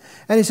pious.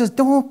 And he says,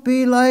 don't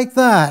be like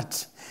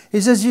that.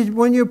 He says,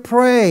 when you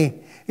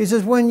pray,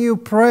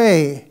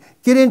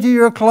 get into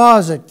your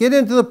closet. Get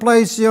into the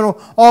place,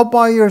 all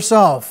by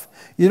yourself.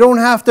 You don't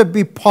have to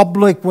be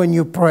public when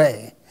you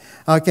pray.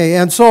 Okay,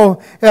 and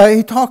so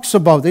he talks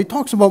about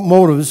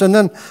motives, and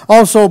then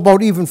also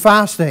about even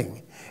fasting.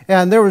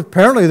 And there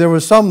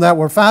was some that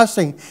were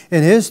fasting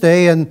in his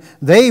day, and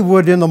they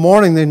would in the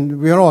morning,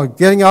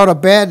 getting out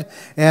of bed,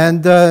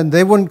 and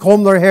they wouldn't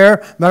comb their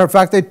hair. Matter of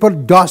fact, they'd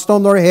put dust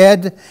on their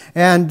head,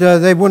 and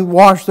they wouldn't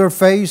wash their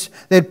face.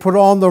 They'd put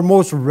on their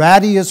most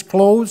rattiest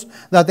clothes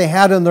that they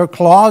had in their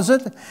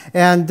closet,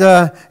 and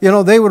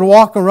they would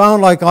walk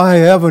around like, I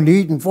haven't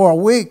eaten for a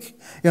week,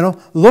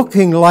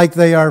 looking like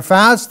they are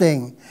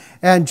fasting.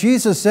 And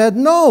Jesus said,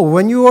 no,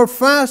 when you are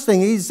fasting,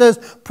 he says,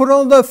 put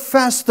on the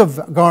festive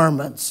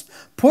garments.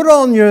 Put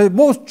on your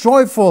most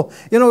joyful,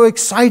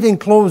 exciting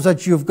clothes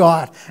that you've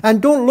got.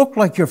 And don't look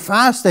like you're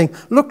fasting.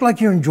 Look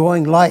like you're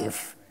enjoying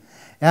life.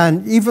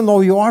 And even though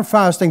you are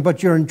fasting,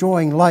 but you're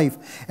enjoying life.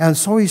 And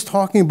so he's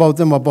talking about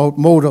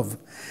motive.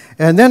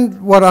 And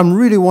then what I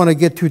really want to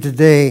get to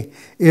today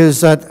is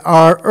that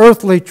our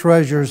earthly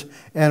treasures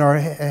and our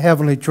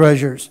heavenly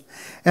treasures.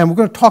 And we're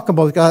going to talk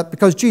about that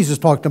because Jesus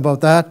talked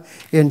about that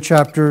in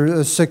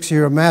chapter 6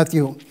 here of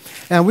Matthew.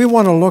 And we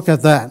want to look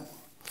at that.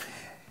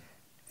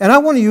 And I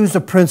want to use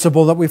the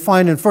principle that we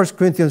find in 1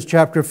 Corinthians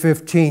chapter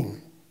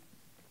 15,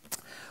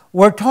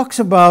 where it talks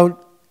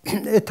about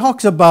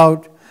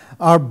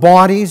our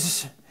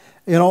bodies,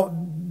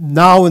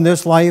 now in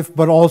this life,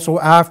 but also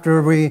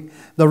after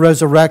the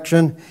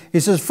resurrection. He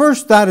says,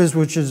 first that is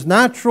which is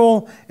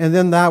natural, and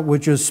then that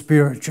which is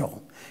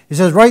spiritual. He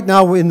says, right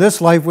now in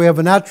this life we have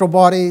a natural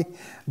body,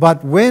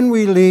 but when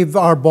we leave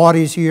our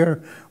bodies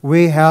here,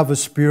 we have a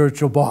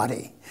spiritual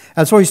body.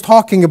 And so he's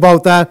talking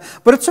about that,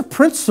 but it's a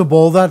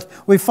principle that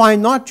we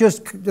find not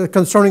just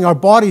concerning our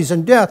bodies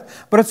and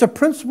death, but it's a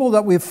principle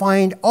that we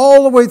find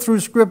all the way through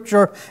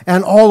Scripture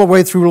and all the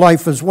way through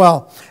life as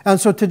well.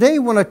 And so today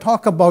when I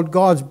talk about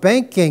God's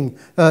banking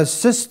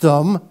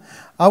system,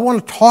 I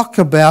want to talk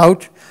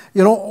about,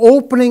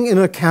 opening an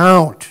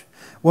account.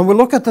 When we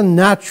look at the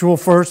natural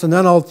first, and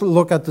then I'll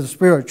look at the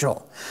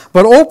spiritual.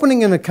 But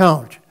opening an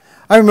account.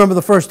 I remember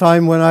the first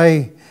time when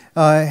I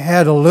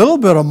had a little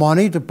bit of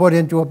money to put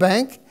into a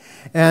bank.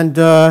 And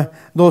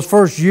those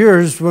first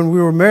years when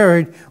we were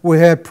married, we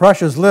had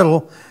precious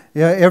little.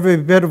 Every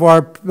bit of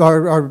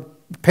our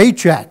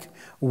paycheck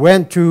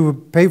went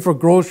to pay for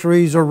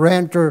groceries or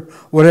rent or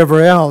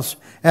whatever else.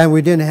 And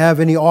we didn't have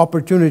any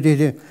opportunity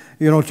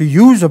to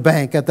use a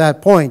bank at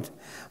that point.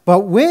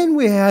 But when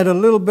we had a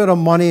little bit of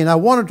money and I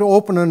wanted to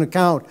open an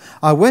account,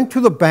 I went to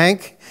the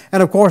bank,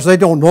 and of course they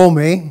don't know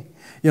me,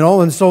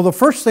 and so the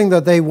first thing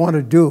that they want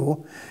to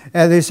do,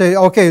 and they say,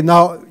 okay,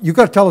 now you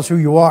got to tell us who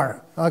you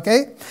are,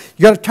 okay?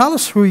 You got to tell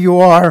us who you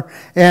are,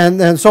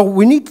 and so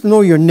we need to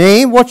know your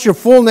name, what's your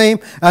full name,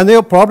 and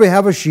they'll probably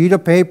have a sheet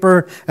of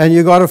paper, and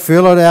you got to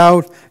fill it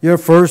out, your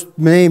first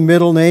name,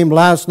 middle name,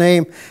 last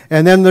name,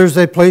 and then there's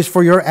a place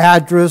for your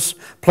address,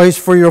 place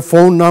for your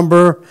phone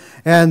number,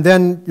 and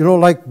then,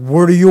 like,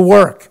 where do you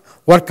work?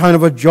 What kind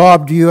of a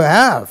job do you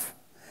have?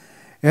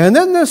 And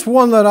then this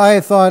one that I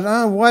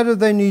thought, why do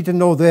they need to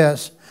know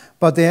this?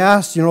 But they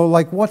asked,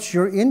 like, what's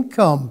your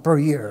income per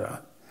year?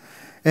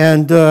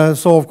 And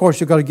so, of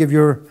course, you've got to give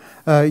your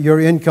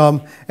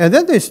income. And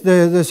then they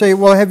say,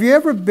 well, have you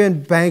ever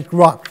been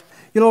bankrupt?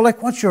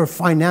 Like, what's your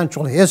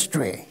financial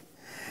history?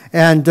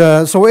 And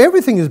so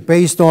everything is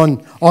based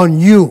on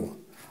you,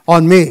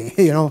 on me,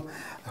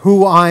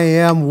 who I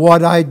am,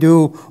 what I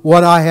do,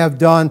 what I have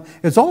done.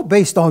 It's all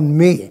based on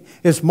me.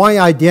 It's my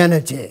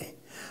identity.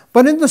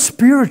 But in the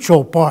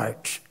spiritual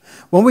part,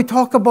 when we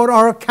talk about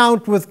our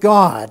account with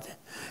God,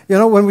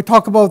 when we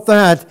talk about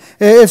that,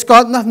 it's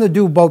got nothing to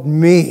do about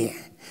me.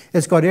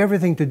 It's got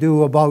everything to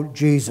do about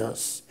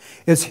Jesus.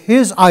 It's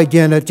His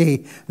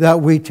identity that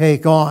we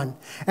take on.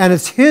 And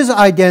it's His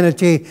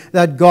identity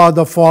that God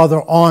the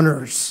Father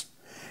honors.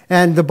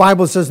 And the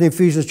Bible says in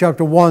Ephesians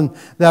chapter 1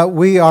 that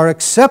we are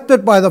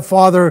accepted by the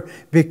Father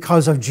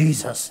because of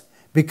Jesus.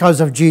 Because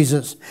of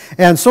Jesus.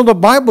 And so the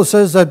Bible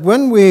says that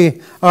when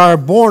we are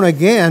born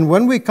again,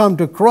 when we come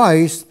to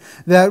Christ,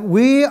 that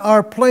we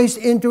are placed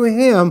into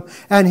Him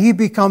and He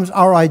becomes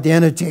our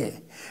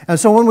identity. And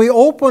so when we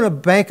open a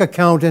bank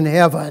account in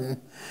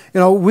heaven,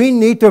 we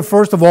need to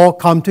first of all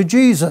come to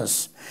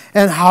Jesus.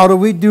 And how do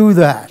we do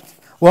that?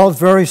 Well, it's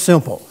very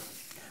simple.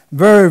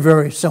 Very,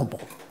 very simple.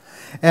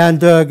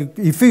 And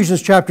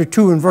Ephesians chapter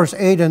 2 and verse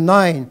 8 and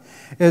 9,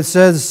 it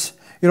says,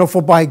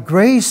 for by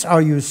grace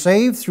are you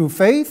saved through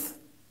faith.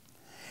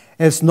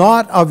 It's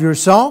not of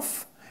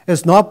yourself.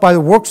 It's not by the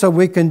works that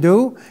we can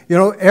do.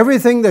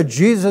 Everything that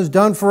Jesus has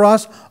done for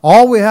us,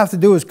 all we have to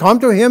do is come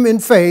to Him in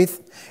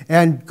faith,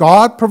 and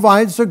God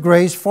provides the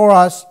grace for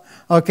us,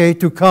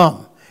 to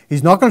come.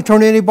 He's not going to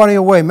turn anybody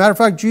away. Matter of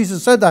fact,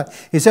 Jesus said that.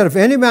 He said, if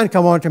any man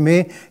come unto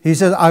me, He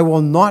said, I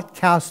will not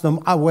cast them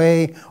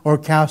away or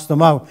cast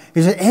them out.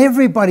 He said,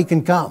 everybody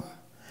can come.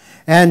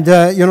 And,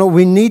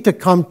 we need to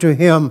come to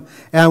Him,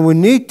 and we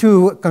need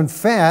to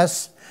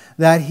confess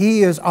that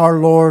He is our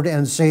Lord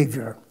and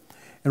Savior.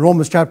 In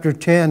Romans chapter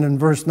 10 and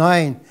verse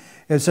 9,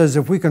 it says,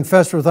 if we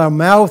confess with our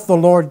mouth the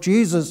Lord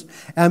Jesus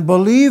and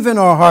believe in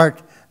our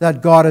heart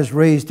that God has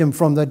raised Him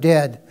from the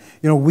dead,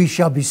 we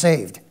shall be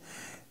saved.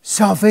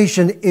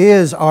 Salvation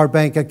is our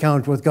bank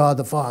account with God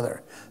the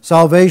Father.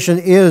 Salvation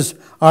is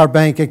our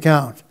bank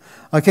account.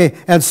 Okay,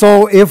 and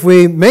so if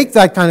we make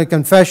that kind of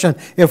confession,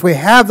 if we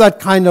have that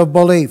kind of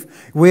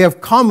belief, we have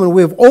come and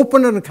we have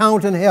opened an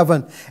account in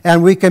heaven,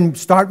 and we can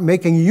start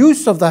making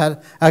use of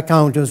that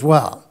account as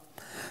well.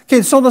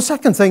 Okay, so the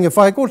second thing, if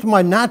I go to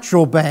my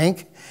natural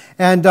bank,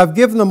 and I've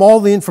given them all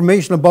the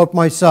information about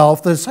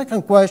myself, the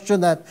second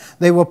question that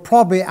they will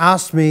probably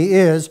ask me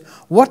is,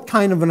 what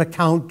kind of an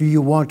account do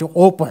you want to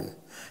open?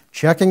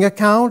 Checking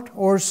account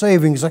or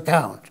savings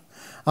account?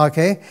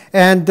 Okay,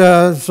 and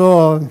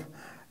so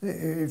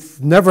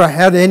if never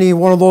had any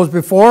one of those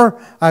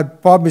before,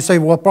 I'd probably say,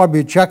 well, probably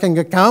a checking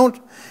account.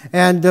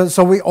 And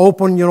so we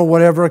open,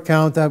 whatever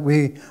account that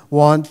we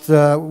want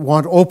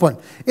open.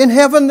 In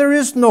heaven, there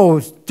is no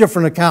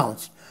different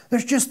accounts.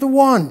 There's just the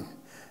one.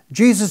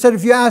 Jesus said,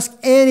 if you ask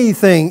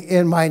anything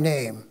in my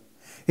name,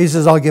 He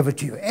says, I'll give it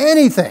to you.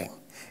 Anything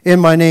in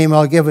my name,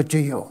 I'll give it to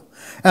you.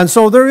 And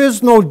so there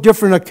is no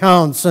different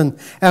accounts, and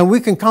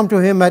we can come to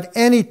Him at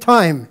any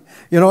time,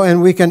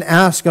 and we can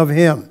ask of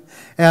Him.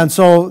 And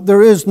so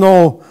there is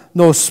no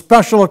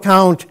special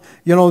account,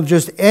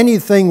 just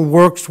anything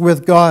works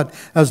with God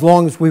as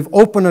long as we've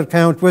opened an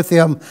account with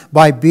Him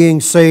by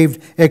being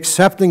saved,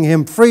 accepting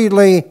Him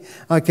freely.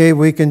 Okay,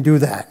 we can do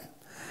that.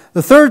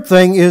 The third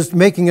thing is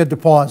making a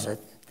deposit.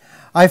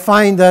 I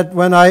find that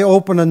when I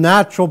open a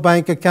natural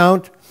bank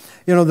account,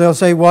 they'll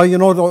say, well,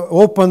 to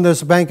open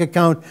this bank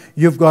account,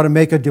 you've got to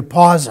make a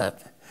deposit.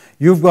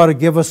 You've got to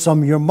give us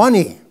some of your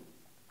money.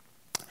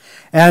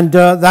 And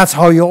that's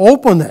how you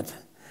open it.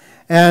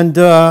 And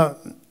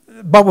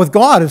but with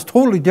God, it's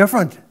totally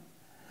different.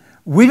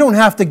 We don't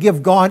have to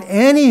give God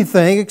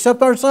anything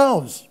except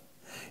ourselves,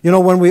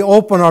 when we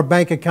open our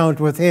bank account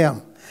with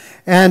Him.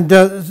 And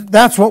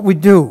that's what we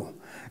do.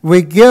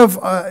 We give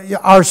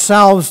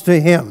ourselves to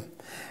Him.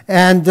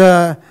 And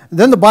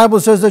then the Bible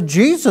says that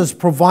Jesus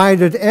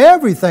provided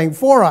everything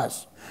for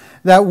us,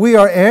 that we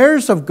are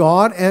heirs of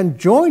God and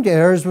joint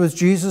heirs with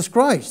Jesus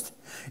Christ.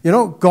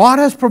 God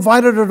has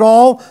provided it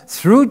all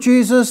through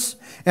Jesus,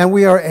 and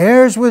we are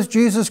heirs with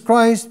Jesus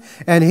Christ,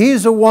 and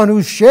He's the one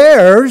who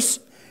shares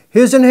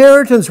His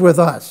inheritance with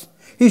us.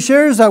 He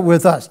shares that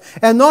with us.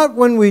 And not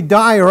when we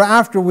die or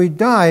after we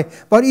die,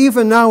 but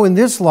even now in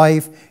this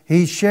life,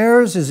 He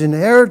shares His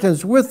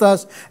inheritance with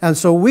us, and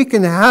so we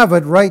can have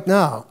it right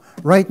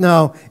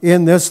now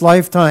in this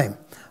lifetime.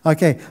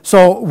 Okay,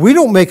 so we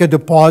don't make a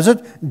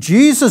deposit.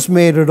 Jesus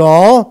made it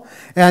all,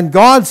 and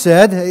God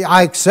said,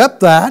 I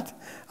accept that.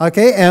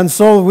 Okay, and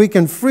so we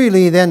can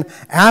freely then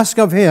ask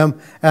of Him,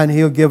 and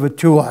He'll give it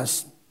to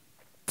us.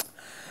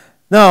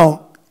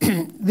 Now,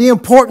 the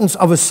importance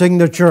of a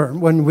signature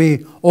when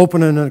we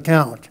open an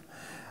account.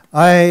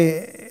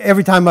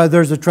 Every time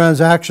there's a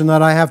transaction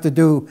that I have to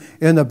do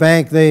in the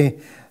bank, they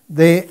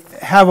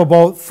have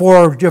about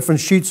 4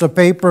 different sheets of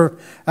paper,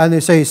 and they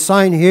say,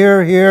 sign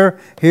here, here,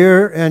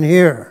 here, and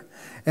here.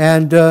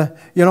 And,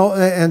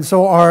 and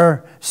so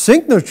our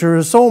signature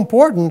is so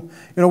important,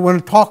 when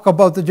we talk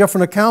about the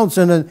different accounts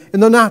in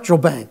the natural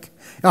bank.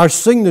 Our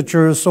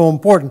signature is so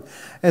important.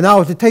 And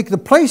now to take the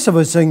place of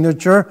a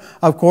signature,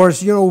 of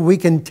course, we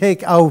can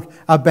take out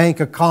a bank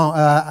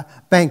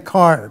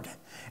card.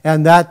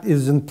 And that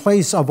is in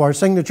place of our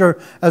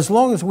signature as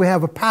long as we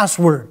have a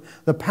password.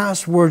 The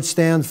password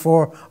stands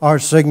for our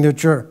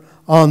signature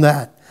on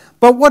that.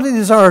 But what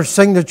is our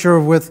signature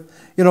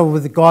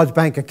with God's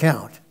bank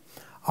account?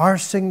 Our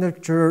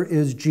signature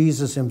is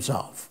Jesus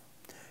Himself.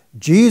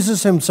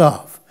 Jesus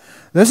Himself.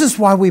 This is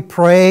why we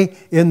pray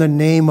in the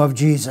name of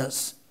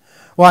Jesus.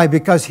 Why?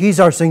 Because He's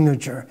our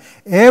signature.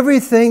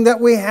 Everything that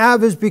we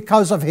have is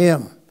because of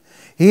Him.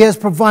 He has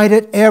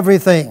provided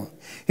everything.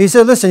 He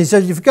said, listen, He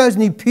said, if you guys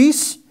need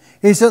peace,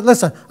 He said,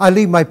 listen, I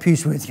leave my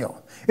peace with you.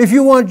 If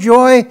you want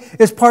joy,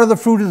 it's part of the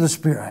fruit of the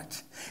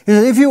Spirit. He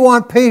said, if you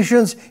want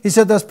patience, He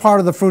said, that's part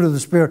of the fruit of the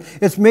Spirit.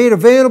 It's made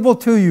available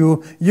to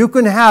you. You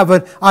can have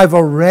it. I've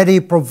already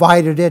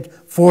provided it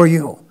for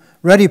you.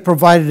 Already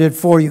provided it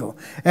for you.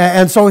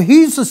 And so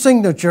He's the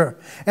signature.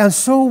 And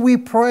so we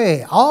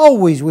pray.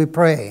 Always we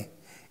pray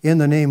in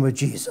the name of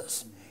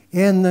Jesus.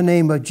 In the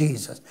name of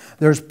Jesus.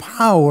 There's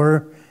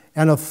power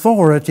and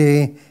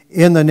authority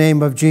in the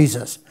name of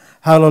Jesus.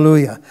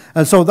 Hallelujah.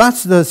 And so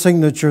that's the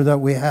signature that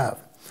we have.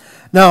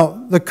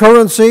 Now, the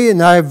currency,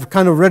 and I've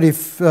kind of already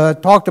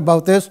talked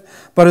about this,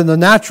 but in the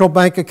natural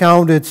bank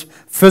account, it's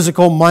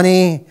physical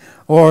money,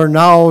 or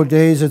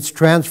nowadays it's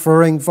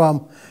transferring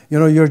from,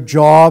 your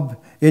job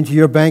into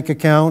your bank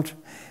account,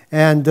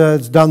 and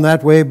it's done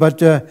that way,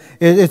 but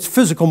it's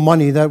physical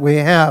money that we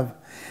have.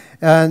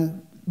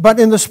 But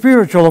in the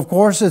spiritual, of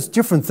course, it's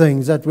different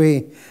things that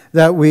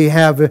we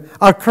have.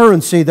 Our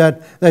currency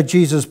that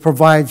Jesus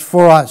provides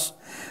for us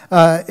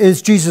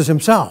is Jesus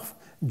Himself.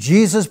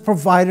 Jesus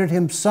provided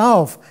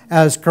Himself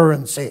as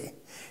currency.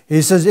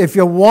 He says, if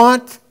you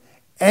want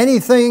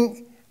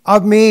anything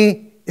of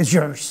me, it's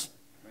yours.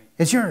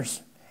 It's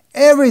yours.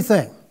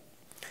 Everything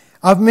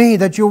of me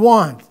that you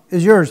want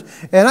is yours.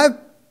 And I've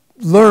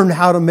learned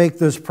how to make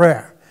this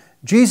prayer.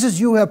 Jesus,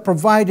 you have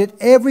provided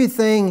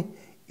everything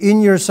in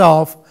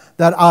yourself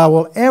that I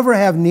will ever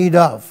have need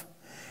of.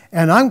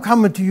 And I'm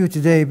coming to you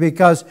today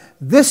because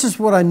this is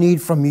what I need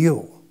from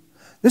you.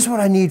 This is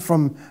what I need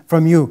from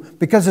you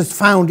because it's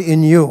found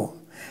in you.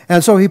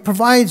 And so He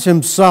provides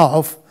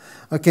Himself,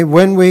 okay,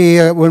 when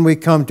we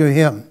come to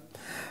Him.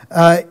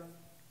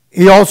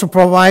 He also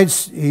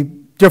provides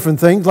different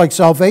things like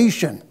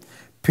salvation,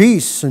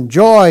 peace and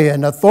joy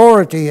and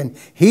authority and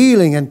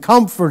healing and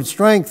comfort,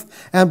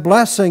 strength and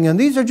blessing. And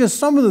these are just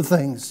some of the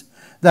things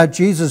that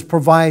Jesus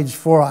provides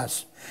for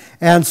us.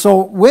 And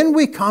so when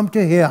we come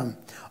to Him,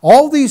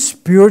 all these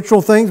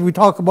spiritual things, we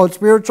talk about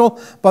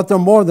spiritual, but they're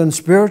more than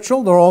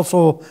spiritual. They're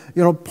also,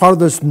 part of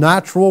this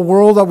natural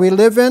world that we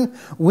live in.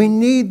 We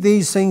need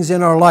these things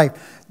in our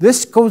life.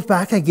 This goes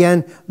back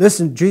again.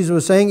 Listen, Jesus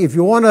was saying, if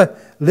you want to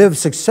live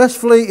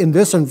successfully in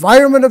this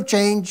environment of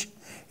change,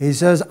 He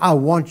says, I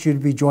want you to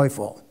be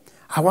joyful.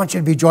 I want you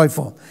to be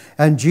joyful.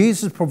 And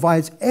Jesus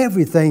provides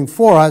everything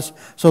for us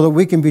so that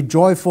we can be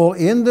joyful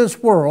in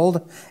this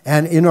world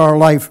and in our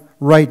life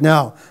right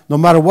now. No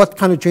matter what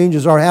kind of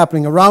changes are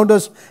happening around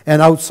us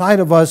and outside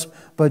of us,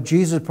 but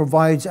Jesus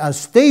provides a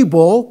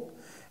stable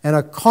and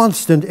a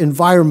constant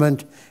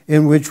environment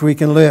in which we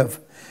can live.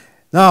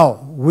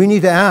 Now, we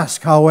need to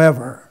ask,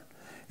 however.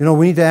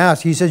 We need to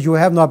ask. He says, you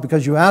have not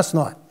because you ask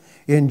not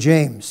in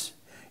James.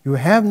 You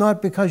have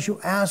not because you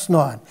ask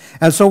not.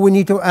 And so we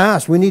need to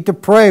ask. We need to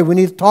pray. We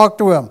need to talk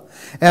to Him.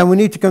 And we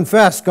need to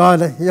confess,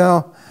 God,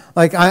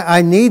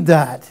 I need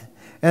that.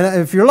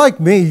 And if you're like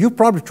me, you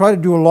probably try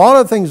to do a lot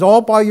of things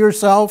all by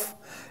yourself,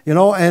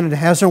 and it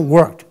hasn't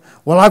worked.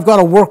 Well, I've got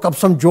to work up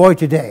some joy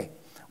today.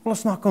 Well,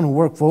 it's not going to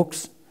work,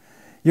 folks.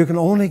 You can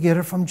only get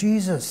it from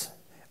Jesus.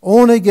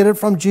 Only get it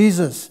from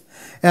Jesus.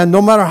 And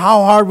no matter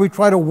how hard we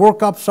try to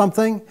work up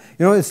something,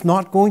 it's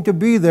not going to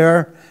be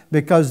there,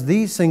 because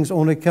these things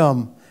only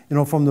come,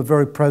 from the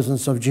very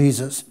presence of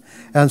Jesus.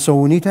 And so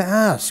we need to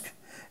ask.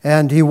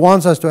 And He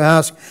wants us to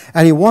ask,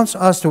 and He wants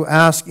us to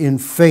ask in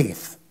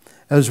faith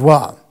as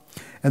well.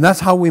 And that's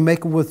how we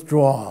make a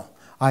withdrawal.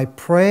 I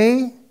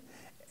pray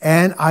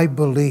and I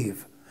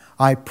believe.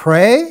 I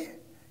pray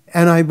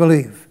and I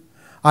believe.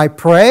 I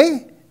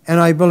pray and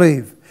I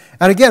believe.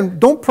 And again,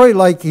 don't pray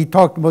like he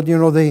talked about,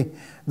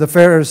 the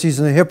Pharisees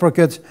and the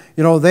hypocrites.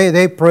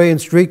 They pray in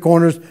street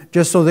corners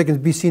just so they can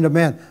be seen of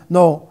man.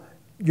 No,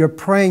 you're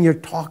praying, you're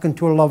talking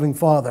to a loving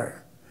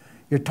Father.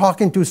 You're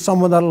talking to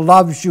someone that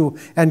loves you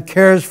and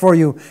cares for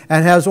you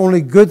and has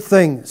only good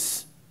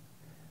things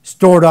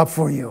stored up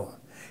for you.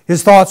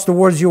 His thoughts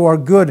towards you are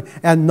good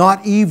and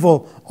not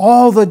evil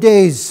all the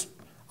days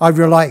of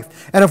your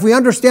life. And if we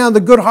understand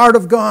the good heart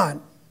of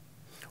God,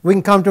 we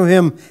can come to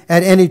Him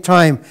at any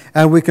time,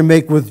 and we can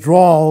make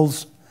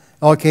withdrawals,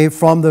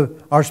 from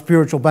our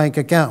spiritual bank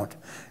account.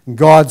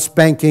 God's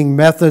banking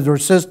method or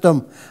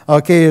system,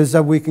 is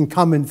that we can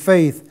come in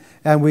faith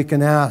and we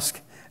can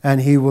ask,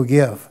 and He will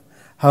give.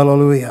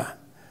 Hallelujah.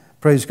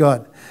 Praise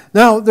God.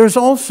 Now, there's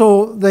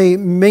also the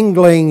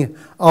mingling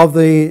of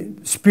the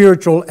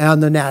spiritual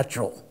and the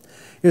natural.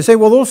 You say,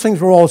 well, those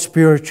things were all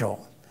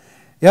spiritual.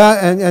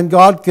 Yeah, and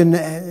God can,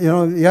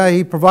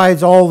 He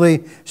provides all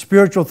the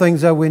spiritual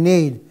things that we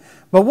need.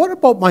 But what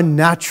about my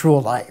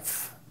natural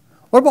life?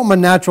 What about my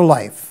natural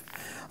life?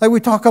 Like we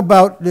talk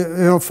about,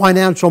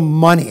 financial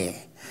money.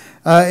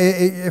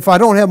 If I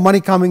don't have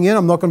money coming in,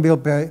 I'm not going to be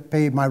able to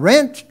pay my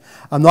rent.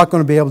 I'm not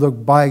going to be able to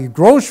buy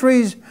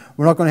groceries.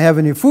 We're not going to have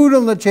any food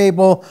on the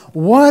table.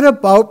 What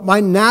about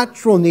my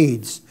natural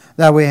needs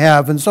that we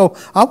have? And so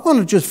I want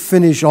to just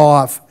finish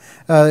off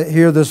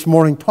here this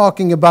morning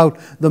talking about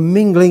the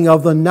mingling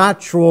of the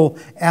natural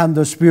and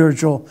the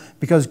spiritual,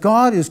 because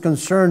God is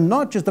concerned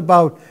not just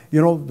about,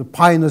 the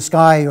pie in the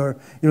sky or,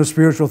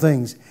 spiritual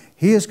things.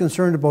 He is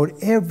concerned about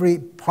every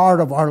part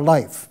of our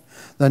life,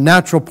 the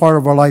natural part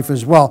of our life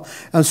as well.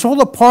 And so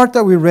the part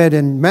that we read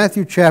in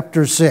Matthew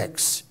chapter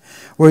 6,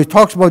 where He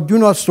talks about, do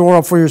not store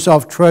up for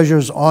yourself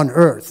treasures on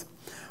earth,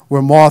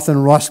 where moth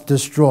and rust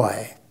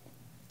destroy,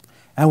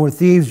 and where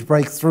thieves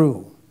break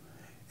through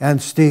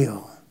and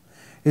steal.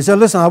 He said,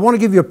 listen, I want to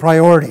give you a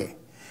priority.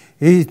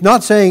 He's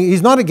not saying,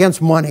 He's not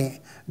against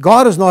money.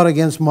 God is not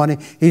against money.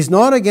 He's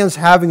not against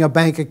having a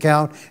bank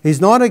account.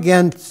 He's not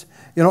against,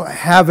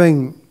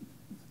 having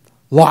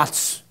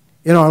lots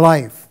in our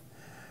life.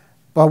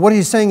 But what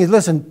He's saying is,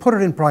 listen, put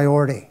it in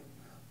priority.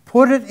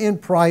 Put it in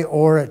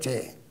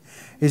priority.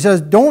 He says,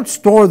 don't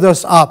store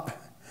this up,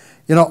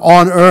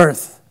 on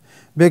earth,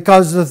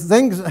 because the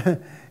things,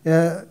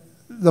 the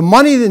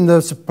money and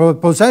the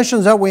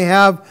possessions that we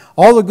have,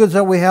 all the goods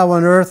that we have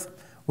on earth,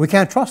 we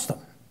can't trust them.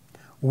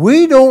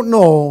 We don't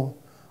know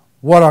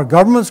what our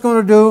government's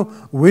going to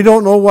do. We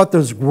don't know what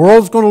this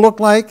world's going to look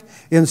like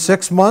in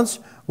 6 months.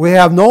 We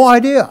have no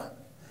idea.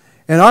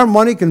 And our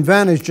money can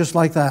vanish just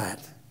like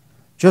that.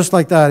 Just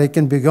like that, it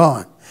can be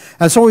gone.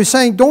 And so He's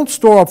saying, don't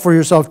store up for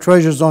yourself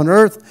treasures on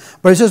earth.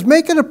 But He says,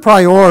 make it a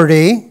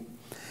priority,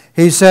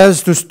 He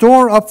says, to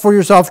store up for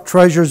yourself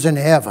treasures in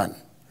heaven,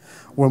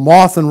 where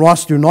moth and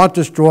rust do not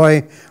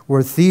destroy,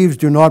 where thieves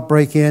do not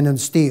break in and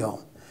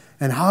steal.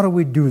 And how do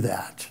we do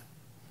that?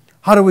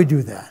 How do we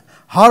do that?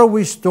 How do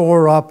we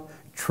store up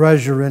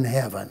treasure in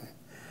heaven?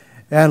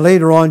 And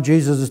later on,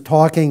 Jesus is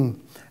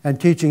talking and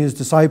teaching His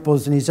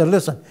disciples, and He said,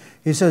 listen,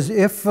 He says,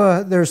 if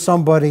there's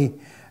somebody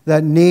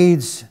that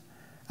needs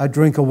a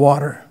drink of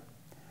water,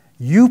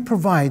 you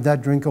provide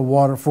that drink of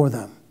water for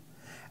them.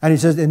 And He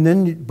says, and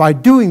then by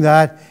doing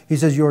that, He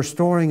says, you're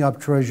storing up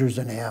treasures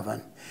in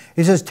heaven.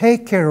 He says,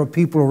 take care of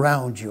people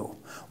around you,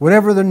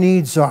 whatever their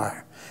needs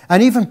are,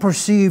 and even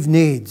perceived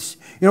needs.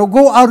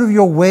 Go out of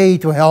your way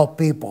to help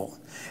people.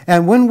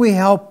 And when we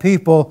help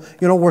people,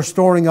 we're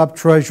storing up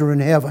treasure in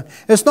heaven.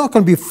 It's not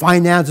going to be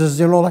finances,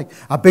 like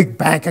a big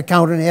bank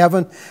account in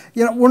heaven.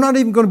 We're not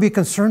even going to be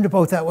concerned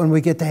about that when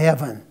we get to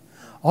heaven.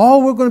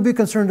 All we're going to be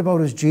concerned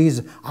about is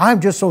Jesus. I'm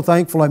just so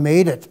thankful I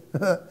made it.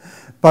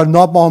 But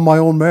not on my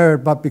own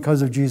merit, but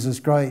because of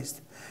Jesus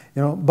Christ.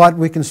 But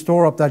we can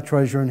store up that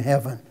treasure in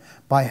heaven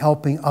by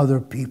helping other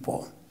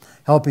people.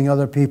 Helping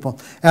other people.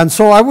 And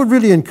so I would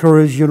really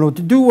encourage you,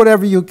 to do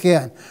whatever you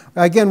can.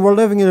 Again, we're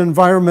living in an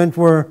environment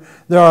where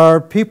there are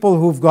people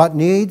who've got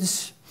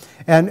needs,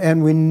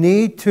 and we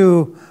need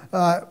to,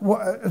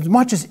 as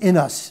much as in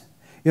us,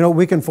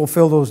 we can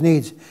fulfill those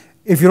needs.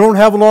 If you don't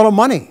have a lot of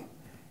money,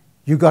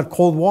 you got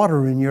cold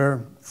water in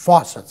your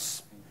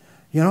faucets.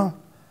 You know,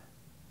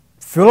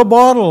 fill a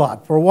bottle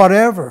up or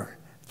whatever.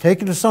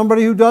 Take it to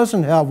somebody who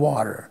doesn't have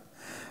water.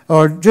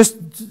 Or just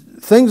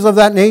things of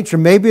that nature.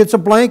 Maybe it's a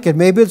blanket.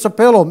 Maybe it's a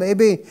pillow.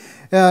 Maybe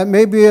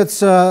it's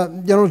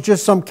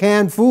just some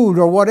canned food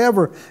or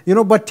whatever.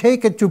 But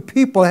take it to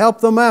people.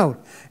 Help them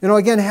out.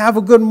 Again, have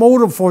a good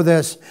motive for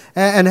this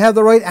and have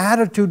the right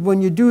attitude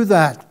when you do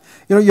that.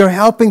 You're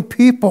helping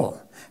people.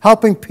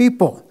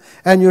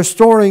 And you're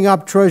storing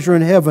up treasure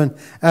in heaven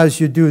as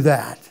you do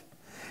that.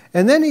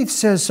 And then he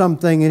says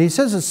something, and he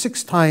says it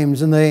 6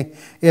 times in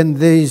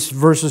these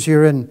verses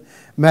here in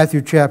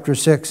Matthew chapter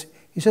 6.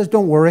 He says,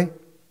 don't worry.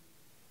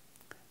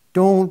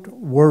 Don't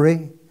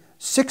worry.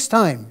 6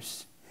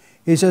 times.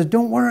 He says,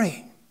 don't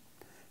worry.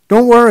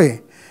 Don't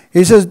worry.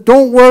 He says,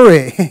 don't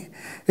worry.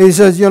 He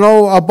says,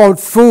 about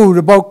food,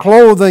 about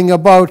clothing,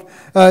 about,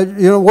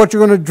 what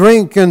you're going to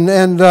drink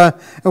and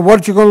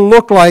what you're going to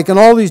look like and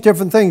all these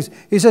different things.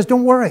 He says,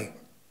 don't worry.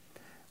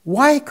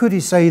 Why could he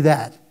say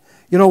that?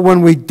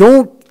 When we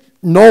don't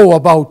know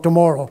about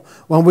tomorrow,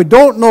 when we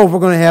don't know if we're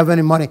going to have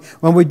any money,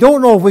 when we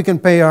don't know if we can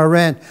pay our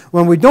rent,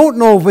 when we don't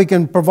know if we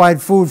can provide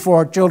food for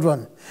our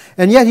children.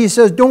 And yet he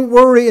says, don't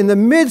worry in the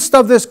midst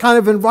of this kind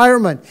of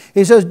environment.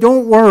 He says,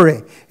 don't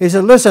worry. He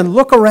said, listen,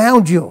 look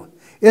around you.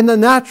 In the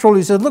natural,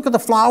 he said, look at the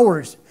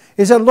flowers.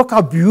 He said, look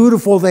how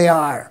beautiful they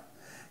are.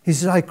 He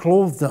says, I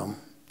clothe them.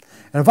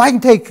 And if I can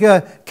take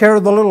care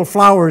of the little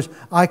flowers,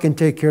 I can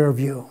take care of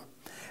you.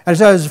 And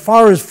so as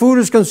far as food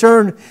is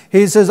concerned,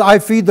 he says, I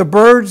feed the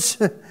birds.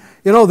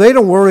 They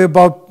don't worry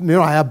about,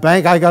 I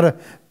got to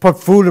put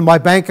food in my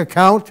bank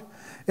account.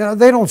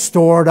 They don't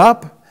store it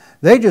up.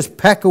 They just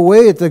peck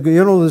away at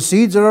the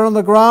seeds that are on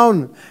the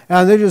ground.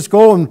 And they just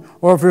go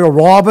or if you're a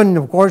robin,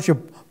 of course, you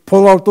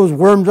pull out those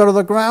worms out of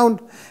the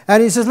ground.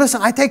 And he says,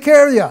 listen, I take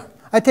care of you.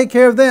 I take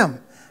care of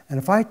them. And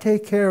if I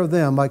take care of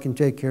them, I can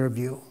take care of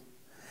you.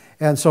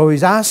 And so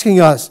he's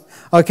asking us,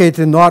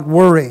 to not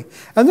worry.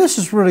 And this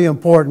is really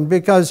important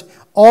because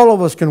all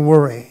of us can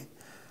worry.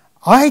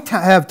 I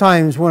have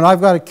times when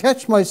I've got to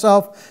catch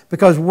myself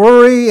because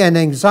worry and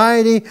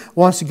anxiety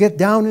wants to get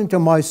down into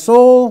my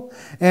soul.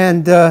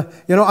 And,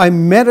 I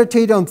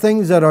meditate on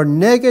things that are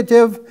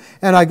negative.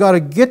 And I got to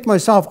get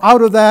myself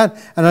out of that.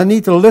 And I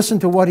need to listen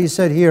to what he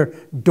said here.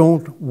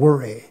 Don't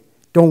worry.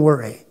 Don't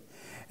worry.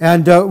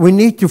 And we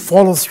need to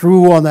follow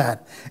through on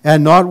that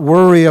and not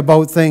worry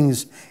about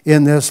things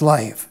in this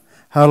life.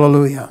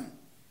 Hallelujah.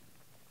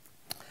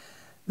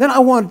 Then I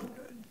want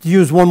to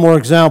use one more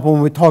example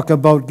when we talk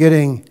about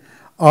getting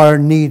our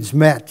needs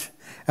met.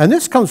 And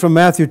this comes from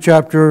Matthew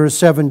chapter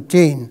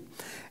 17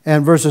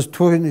 and verses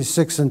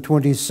 26 and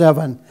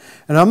 27.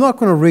 And I'm not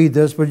going to read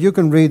this, but you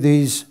can read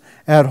these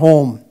at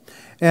home.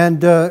 And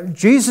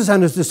Jesus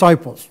and his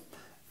disciples,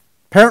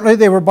 apparently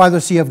they were by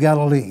the Sea of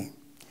Galilee.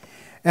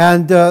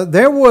 And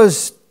there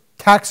was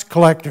tax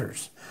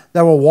collectors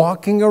that were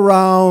walking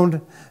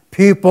around,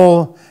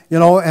 people,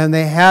 and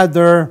they had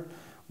their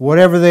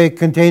whatever the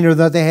container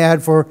that they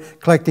had for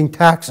collecting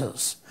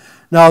taxes.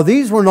 Now,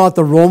 these were not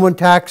the Roman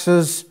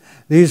taxes.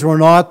 These were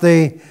not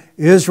the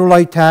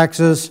Israelite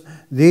taxes.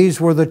 These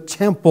were the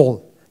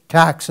temple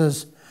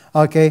taxes.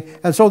 Okay,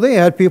 and so they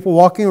had people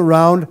walking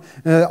around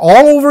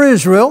all over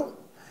Israel,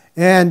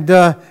 and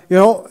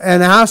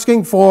and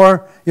asking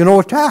for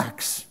a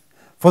tax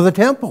for the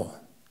temple.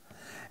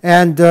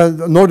 And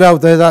no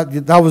doubt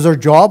that was their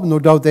job. No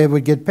doubt they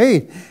would get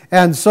paid.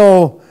 And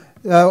so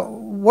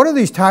one of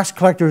these tax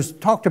collectors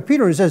talked to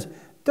Peter and says,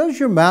 "Does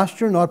your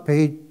master not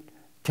pay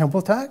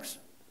temple tax?"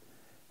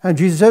 And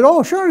Jesus said,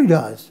 "Oh, sure he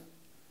does."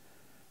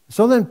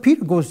 So then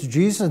Peter goes to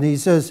Jesus and he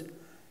says,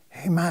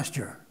 "Hey,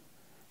 Master,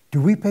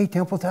 do we pay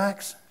temple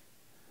tax?"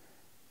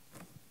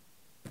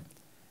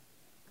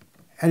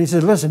 And he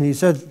said, "Listen," he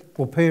said,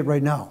 "we'll pay it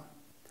right now.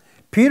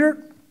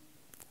 Peter,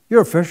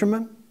 you're a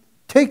fisherman.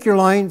 Take your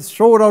line,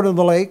 throw it out in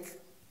the lake."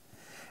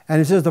 And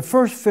he says, "The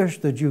first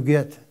fish that you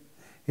get,"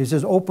 he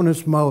says, "open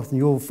its mouth and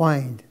you'll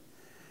find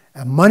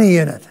money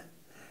in it.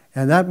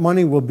 And that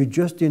money will be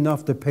just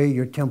enough to pay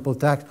your temple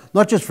tax,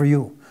 not just for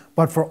you,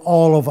 but for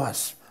all of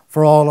us,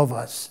 for all of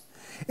us."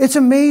 It's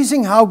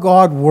amazing how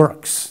God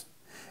works.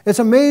 It's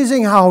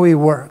amazing how he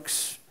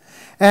works.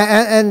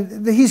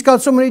 And he's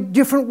got so many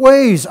different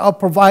ways of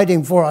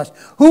providing for us.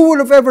 Who would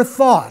have ever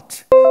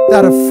thought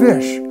that a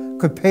fish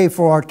could pay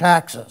for our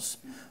taxes?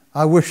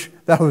 I wish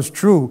that was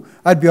true.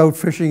 I'd be out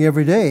fishing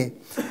every day.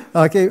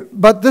 Okay,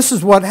 but this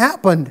is what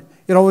happened,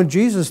 in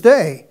Jesus'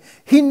 day.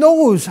 He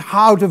knows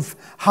how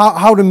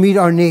to meet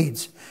our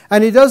needs.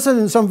 And he does it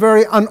in some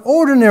very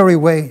unordinary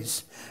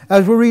ways.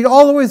 As we read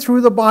all the way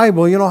through the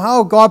Bible,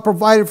 how God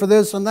provided for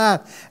this and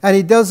that. And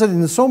he does it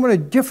in so many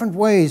different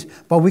ways,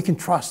 but we can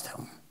trust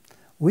him.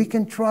 We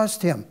can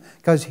trust him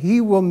because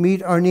he will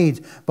meet our needs.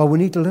 But we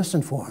need to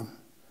listen for him.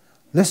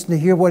 Listen to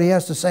hear what he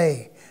has to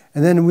say.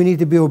 And then we need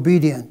to be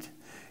obedient.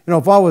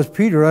 If I was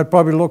Peter, I'd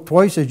probably look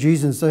twice at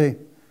Jesus and say,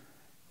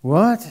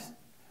 "What?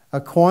 A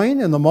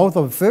coin in the mouth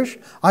of a fish?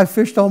 I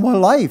fished all my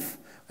life.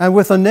 And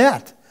with a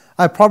net.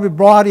 I probably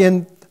brought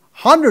in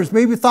hundreds,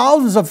 maybe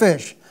thousands of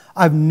fish.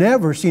 I've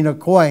never seen a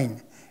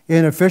coin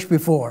in a fish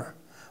before.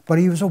 But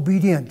he was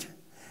obedient.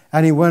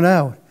 And he went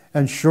out,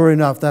 and sure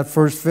enough, that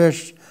first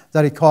fish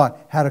that he caught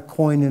had a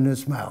coin in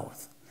his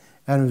mouth.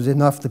 And it was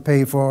enough to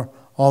pay for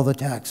all the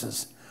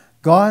taxes.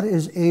 God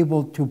is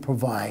able to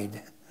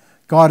provide.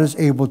 God is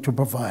able to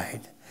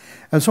provide.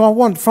 And so I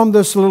want, from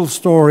this little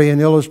story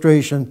and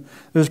illustration,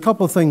 there's a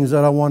couple of things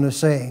that I want to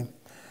say.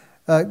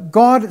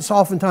 God is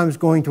oftentimes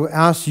going to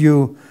ask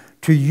you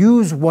to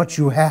use what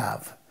you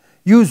have.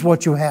 Use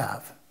what you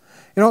have.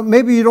 You know,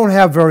 maybe you don't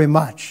have very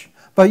much,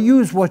 but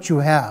use what you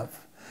have.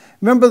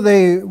 Remember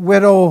the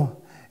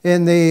widow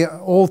in the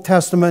Old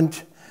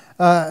Testament?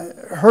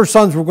 Her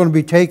sons were going to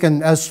be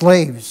taken as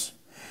slaves.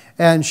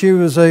 And she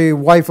was a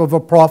wife of a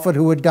prophet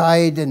who had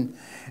died,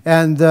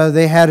 and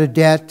they had a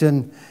debt.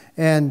 And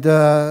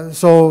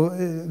so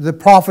the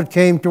prophet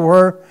came to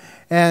her,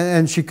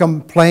 and she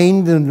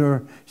complained,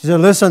 and she said,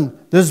 listen,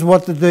 this is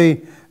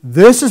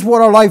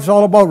what our life's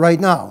all about right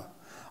now.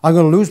 I'm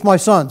going to lose my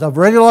sons. I've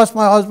already lost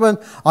my husband.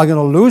 I'm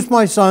going to lose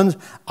my sons.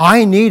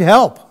 I need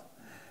help.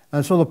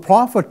 And so the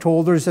prophet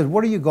told her, he said,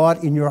 what do you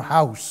got in your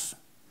house?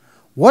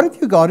 What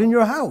have you got in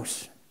your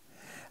house?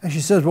 And she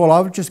says, well,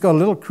 I've just got a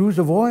little cruse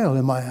of oil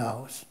in my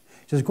house.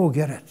 He says, go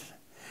get it.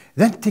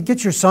 Then to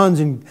get your sons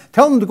and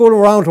tell them to go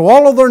around to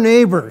all of their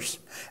neighbors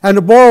and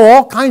to borrow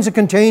all kinds of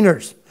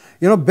containers.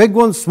 You know, big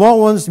ones,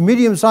 small ones,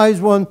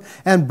 medium-sized ones,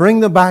 and bring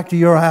them back to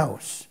your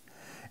house.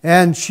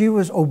 And she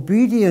was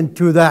obedient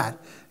to that.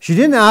 She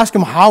didn't ask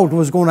him how it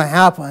was going to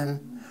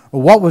happen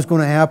or what was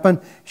going to happen.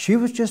 She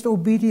was just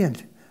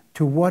obedient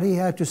to what he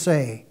had to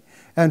say.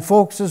 And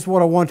folks, this is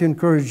what I want to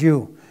encourage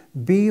you.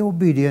 Be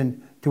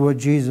obedient to what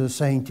Jesus is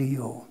saying to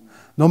you.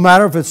 No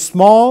matter if it's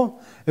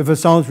small, if it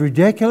sounds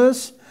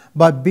ridiculous,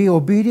 but be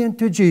obedient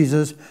to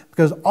Jesus,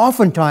 because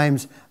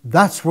oftentimes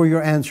that's where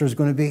your answer is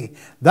going to be.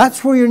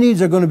 That's where your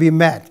needs are going to be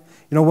met,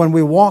 you know, when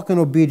we walk in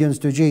obedience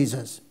to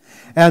Jesus.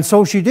 And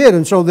so she did.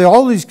 And so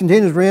all these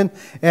containers were in.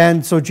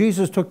 And so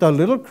Jesus took that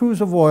little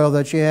cruse of oil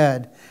that she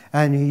had,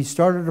 and he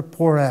started to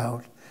pour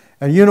out.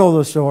 And you know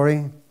the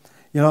story.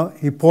 You know,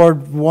 he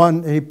poured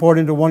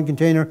into one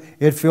container,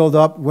 it filled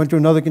up, went to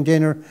another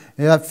container,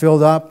 and that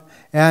filled up.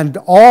 And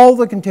all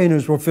the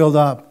containers were filled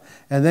up.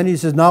 And then he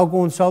says, now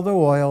go and sell the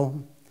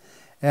oil.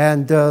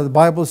 And the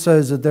Bible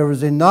says that there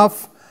was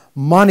enough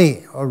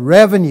money or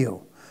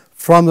revenue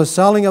from the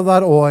selling of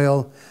that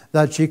oil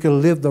that she could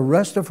live the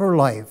rest of her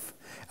life,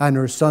 and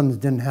her sons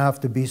didn't have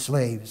to be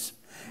slaves.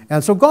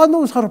 And so God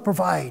knows how to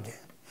provide.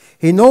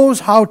 He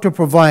knows how to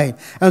provide.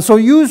 And so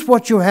use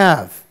what you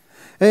have.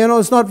 And, you know,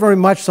 it's not very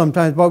much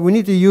sometimes, but we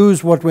need to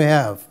use what we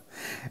have.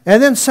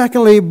 And then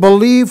secondly,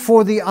 believe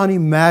for the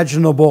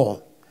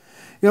unimaginable.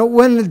 You know,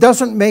 when it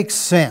doesn't make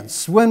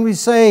sense, when we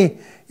say,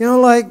 you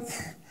know, like,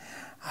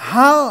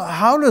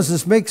 how does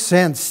this make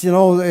sense? You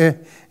know,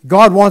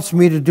 God wants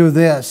me to do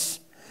this.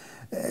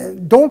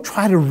 Don't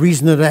try to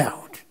reason it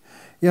out.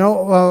 You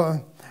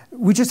know,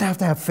 we just have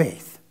to have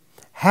faith.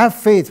 Have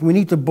faith. We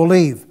need to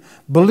believe.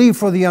 Believe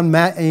for the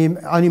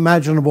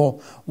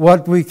unimaginable,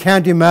 what we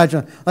can't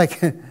imagine.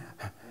 Like,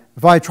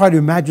 if I try to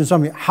imagine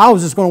something, how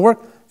is this going to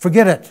work?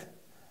 Forget it.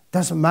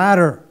 Doesn't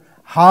matter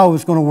how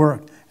it's going to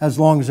work as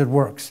long as it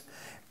works.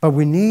 But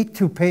we need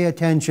to pay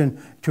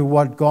attention to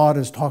what God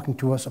is talking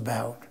to us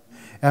about.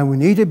 And we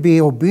need to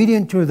be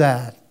obedient to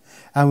that.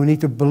 And we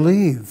need to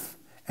believe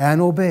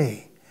and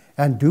obey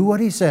and do what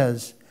he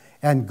says.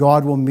 And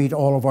God will meet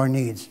all of our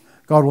needs.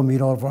 God will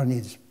meet all of our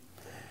needs.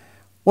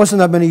 Wasn't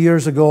that many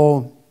years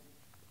ago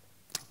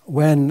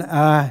when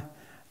I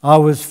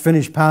was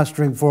finished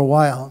pastoring for a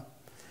while.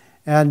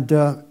 And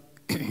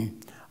I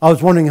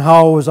was wondering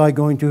how was I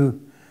going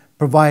to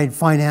provide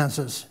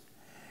finances.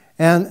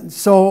 And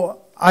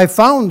so I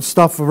found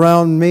stuff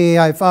around me.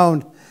 I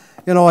found,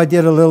 you know, I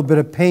did a little bit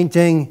of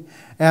painting.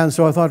 And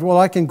so I thought, well,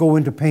 I can go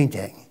into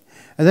painting.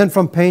 And then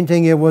from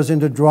painting, it was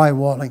into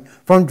drywalling.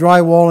 From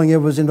drywalling, it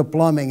was into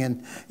plumbing.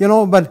 And, you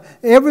know, but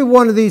every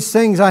one of these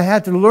things, I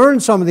had to learn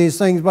some of these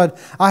things, but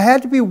I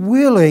had to be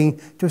willing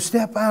to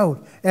step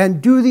out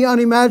and do the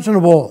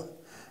unimaginable.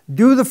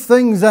 Do the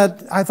things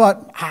that I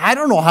thought, I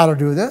don't know how to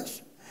do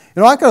this.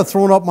 You know, I could have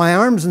thrown up my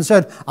arms and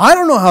said, I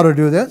don't know how to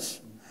do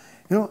this.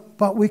 You know,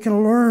 but we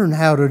can learn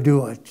how to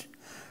do it.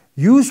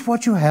 Use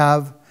what you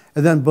have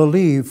and then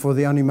believe for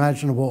the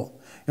unimaginable.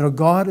 You know,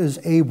 God is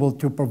able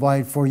to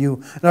provide for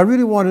you. And I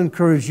really want to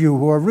encourage you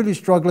who are really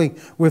struggling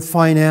with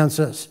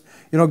finances.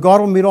 You know,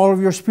 God will meet all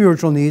of your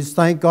spiritual needs.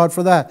 Thank God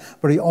for that.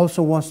 But he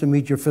also wants to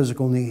meet your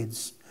physical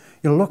needs.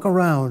 You know, look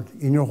around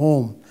in your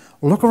home.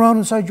 Look around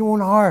inside your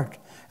own heart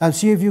and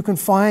see if you can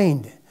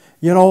find,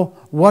 you know,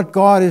 what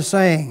God is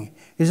saying.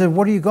 He said,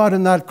 what do you got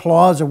in that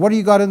closet? What do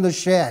you got in the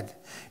shed?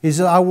 He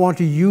said, I want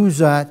to use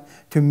that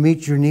to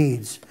meet your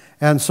needs.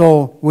 And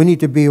so we need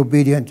to be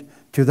obedient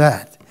to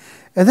that.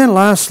 And then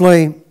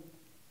lastly,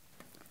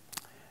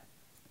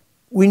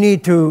 we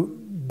need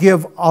to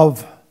give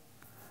of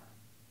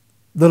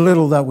the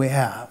little that we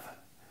have.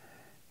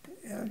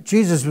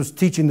 Jesus was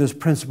teaching this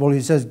principle.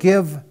 He says,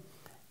 give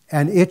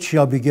and it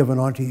shall be given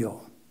unto you.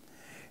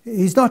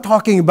 He's not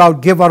talking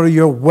about give out of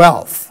your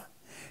wealth.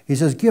 He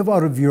says, give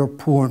out of your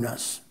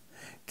poorness.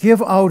 Give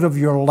out of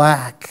your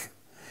lack.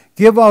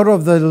 Give out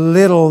of the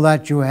little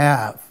that you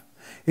have.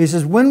 He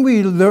says, when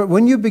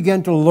you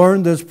begin to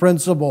learn this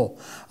principle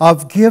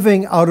of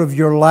giving out of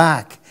your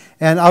lack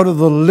and out of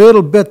the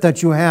little bit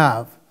that you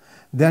have,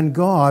 then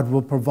God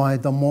will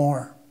provide the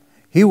more.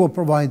 He will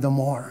provide the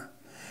more.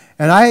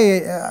 And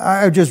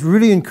I just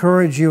really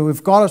encourage you,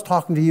 if God is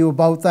talking to you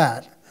about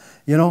that,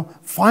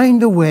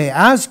 find a way.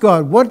 Ask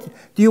God, what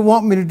do you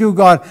want me to do,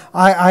 God?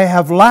 I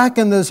have lack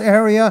in this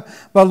area,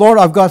 but Lord,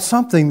 I've got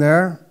something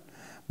there.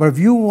 But if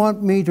you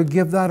want me to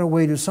give that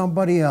away to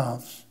somebody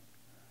else,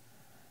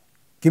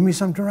 give me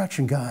some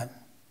direction, God.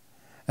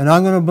 And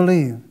I'm going to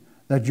believe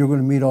that you're going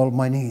to meet all of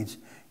my needs.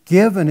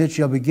 Give, and it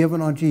shall be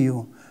given unto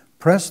you.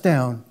 Pressed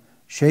down,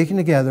 shaken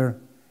together,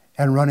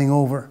 and running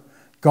over.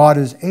 God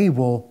is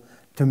able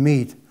to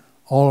meet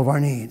all of our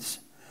needs.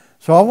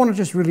 So I want to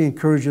just really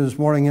encourage you this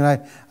morning,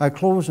 and I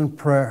close in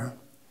prayer.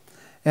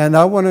 And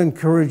I want to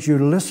encourage you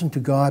to listen to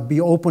God, be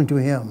open to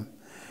Him.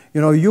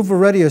 You've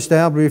already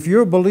established, if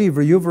you're a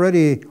believer, you've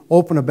already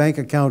opened a bank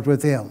account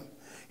with Him.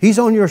 He's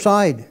on your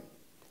side.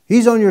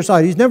 He's on your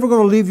side. He's never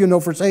going to leave you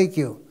nor forsake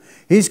you.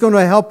 He's going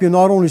to help you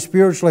not only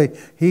spiritually,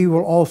 He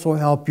will also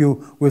help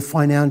you with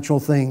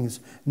financial things,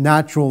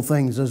 natural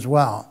things as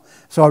well.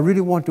 So I really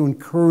want to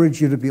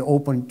encourage you to be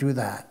open to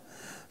that.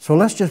 So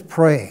let's just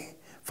pray.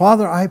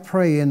 Father, I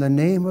pray in the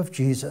name of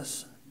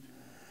Jesus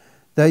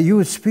that you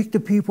would speak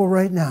to people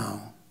right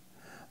now,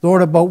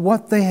 Lord, about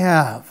what they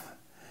have.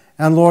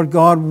 And Lord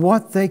God,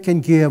 what they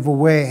can give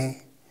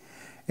away.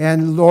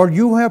 And Lord,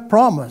 you have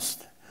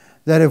promised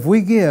that if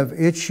we give,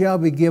 it shall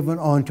be given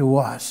unto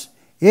us.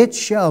 It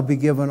shall be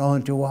given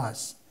unto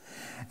us.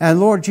 And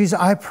Lord Jesus,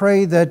 I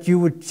pray that you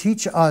would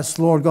teach us,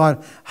 Lord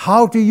God,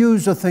 how to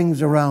use the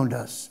things around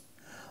us.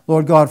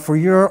 Lord God, for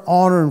your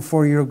honor and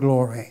for your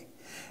glory,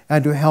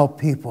 and to help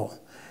people.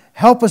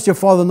 Help us, dear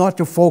Father, not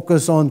to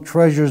focus on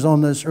treasures on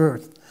this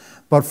earth,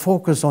 but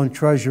focus on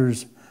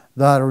treasures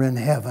that are in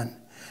heaven.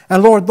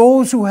 And Lord,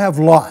 those who have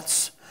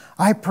lots,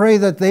 I pray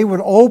that they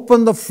would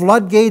open the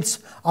floodgates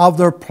of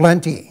their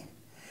plenty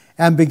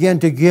and begin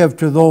to give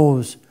to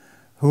those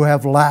who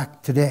have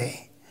lack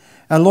today.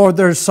 And Lord,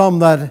 there's some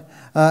that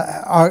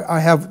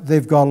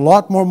they've got a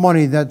lot more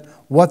money than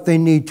what they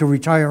need to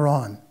retire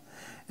on.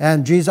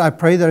 And Jesus, I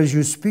pray that as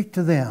you speak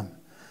to them,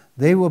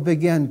 they will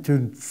begin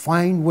to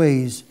find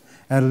ways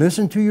and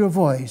listen to your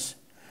voice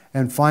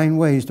and find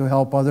ways to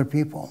help other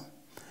people.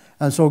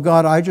 And so,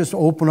 God, I just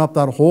open up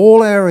that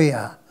whole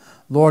area,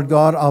 Lord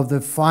God, of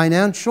the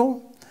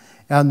financial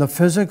and the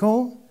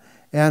physical.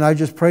 And I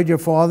just pray, dear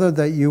Father,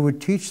 that you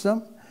would teach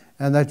them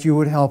and that you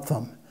would help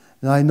them.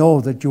 And I know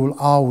that you will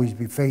always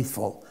be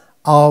faithful.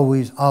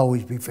 Always,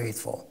 always be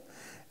faithful.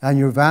 And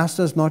you've asked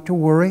us not to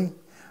worry,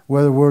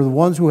 whether we're the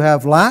ones who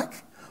have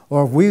lack,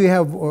 or if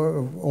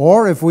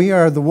we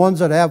are the ones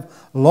that have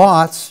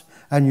lots,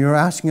 and you're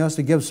asking us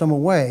to give some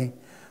away.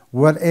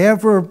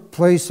 Whatever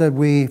place that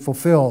we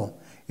fulfill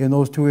in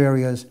those two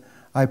areas,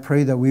 I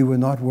pray that we would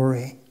not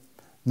worry.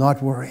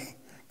 Not worry,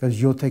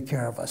 because you'll take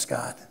care of us,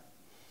 God.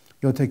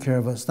 You'll take care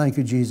of us. Thank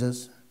you,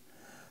 Jesus.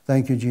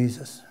 Thank you,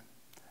 Jesus.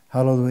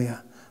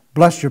 Hallelujah.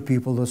 Bless your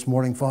people this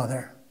morning,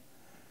 Father.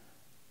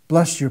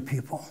 Bless your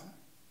people.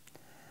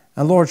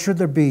 And Lord, should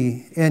there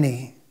be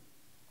any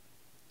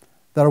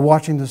that are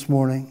watching this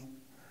morning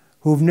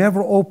who've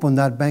never opened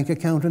that bank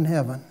account in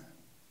heaven,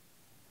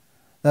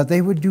 that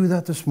they would do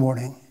that this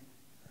morning,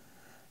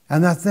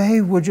 and that they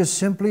would just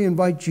simply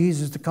invite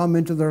Jesus to come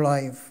into their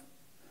life,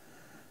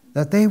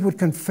 that they would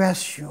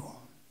confess you,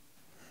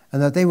 and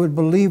that they would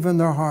believe in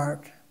their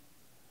heart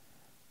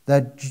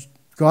that,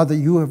 God, that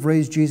you have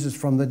raised Jesus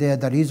from the dead,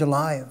 that He's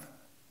alive.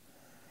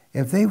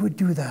 If they would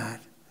do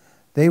that,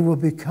 they will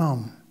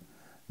become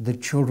the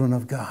children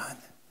of God.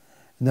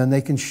 And then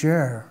they can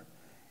share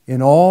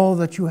in all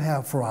that you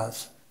have for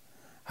us.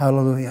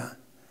 Hallelujah.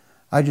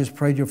 I just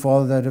pray, dear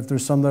Father, that if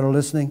there's some that are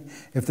listening,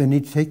 if they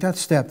need to take that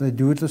step, they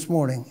do it this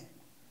morning.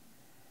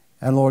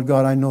 And Lord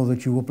God, I know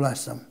that you will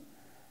bless them.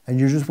 And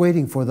you're just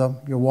waiting for them.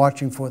 You're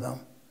watching for them.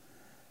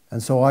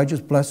 And so I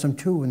just bless them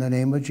too in the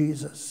name of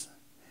Jesus.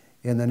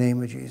 In the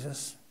name of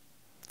Jesus.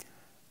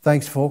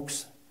 Thanks,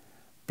 folks.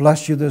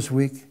 Bless you this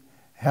week.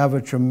 Have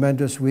a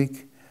tremendous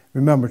week.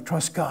 Remember,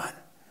 trust God.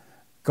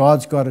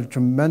 God's got a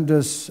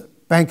tremendous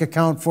bank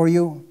account for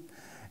you.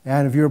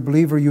 And if you're a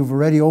believer, you've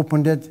already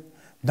opened it.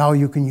 Now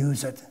you can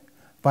use it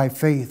by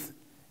faith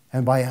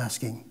and by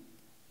asking.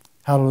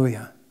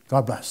 Hallelujah.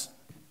 God bless.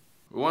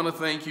 We want to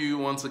thank you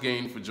once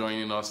again for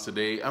joining us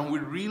today, and we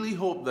really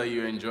hope that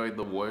you enjoyed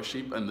the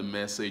worship and the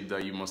message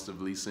that you must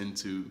have listened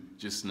to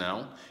just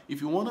now.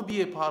 If you want to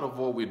be a part of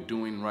what we're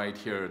doing right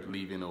here at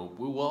Living Hope,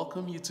 we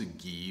welcome you to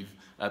give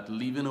at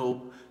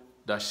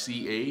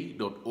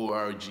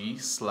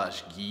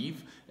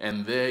livinghope-ca.org/give,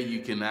 and there you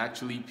can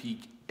actually pick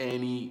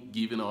any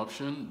giving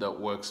option that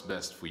works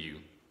best for you.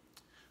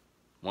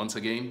 Once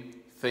again,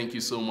 thank you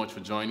so much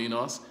for joining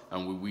us,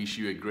 and we wish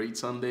you a great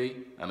Sunday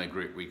and a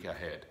great week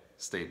ahead.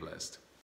 Stay blessed.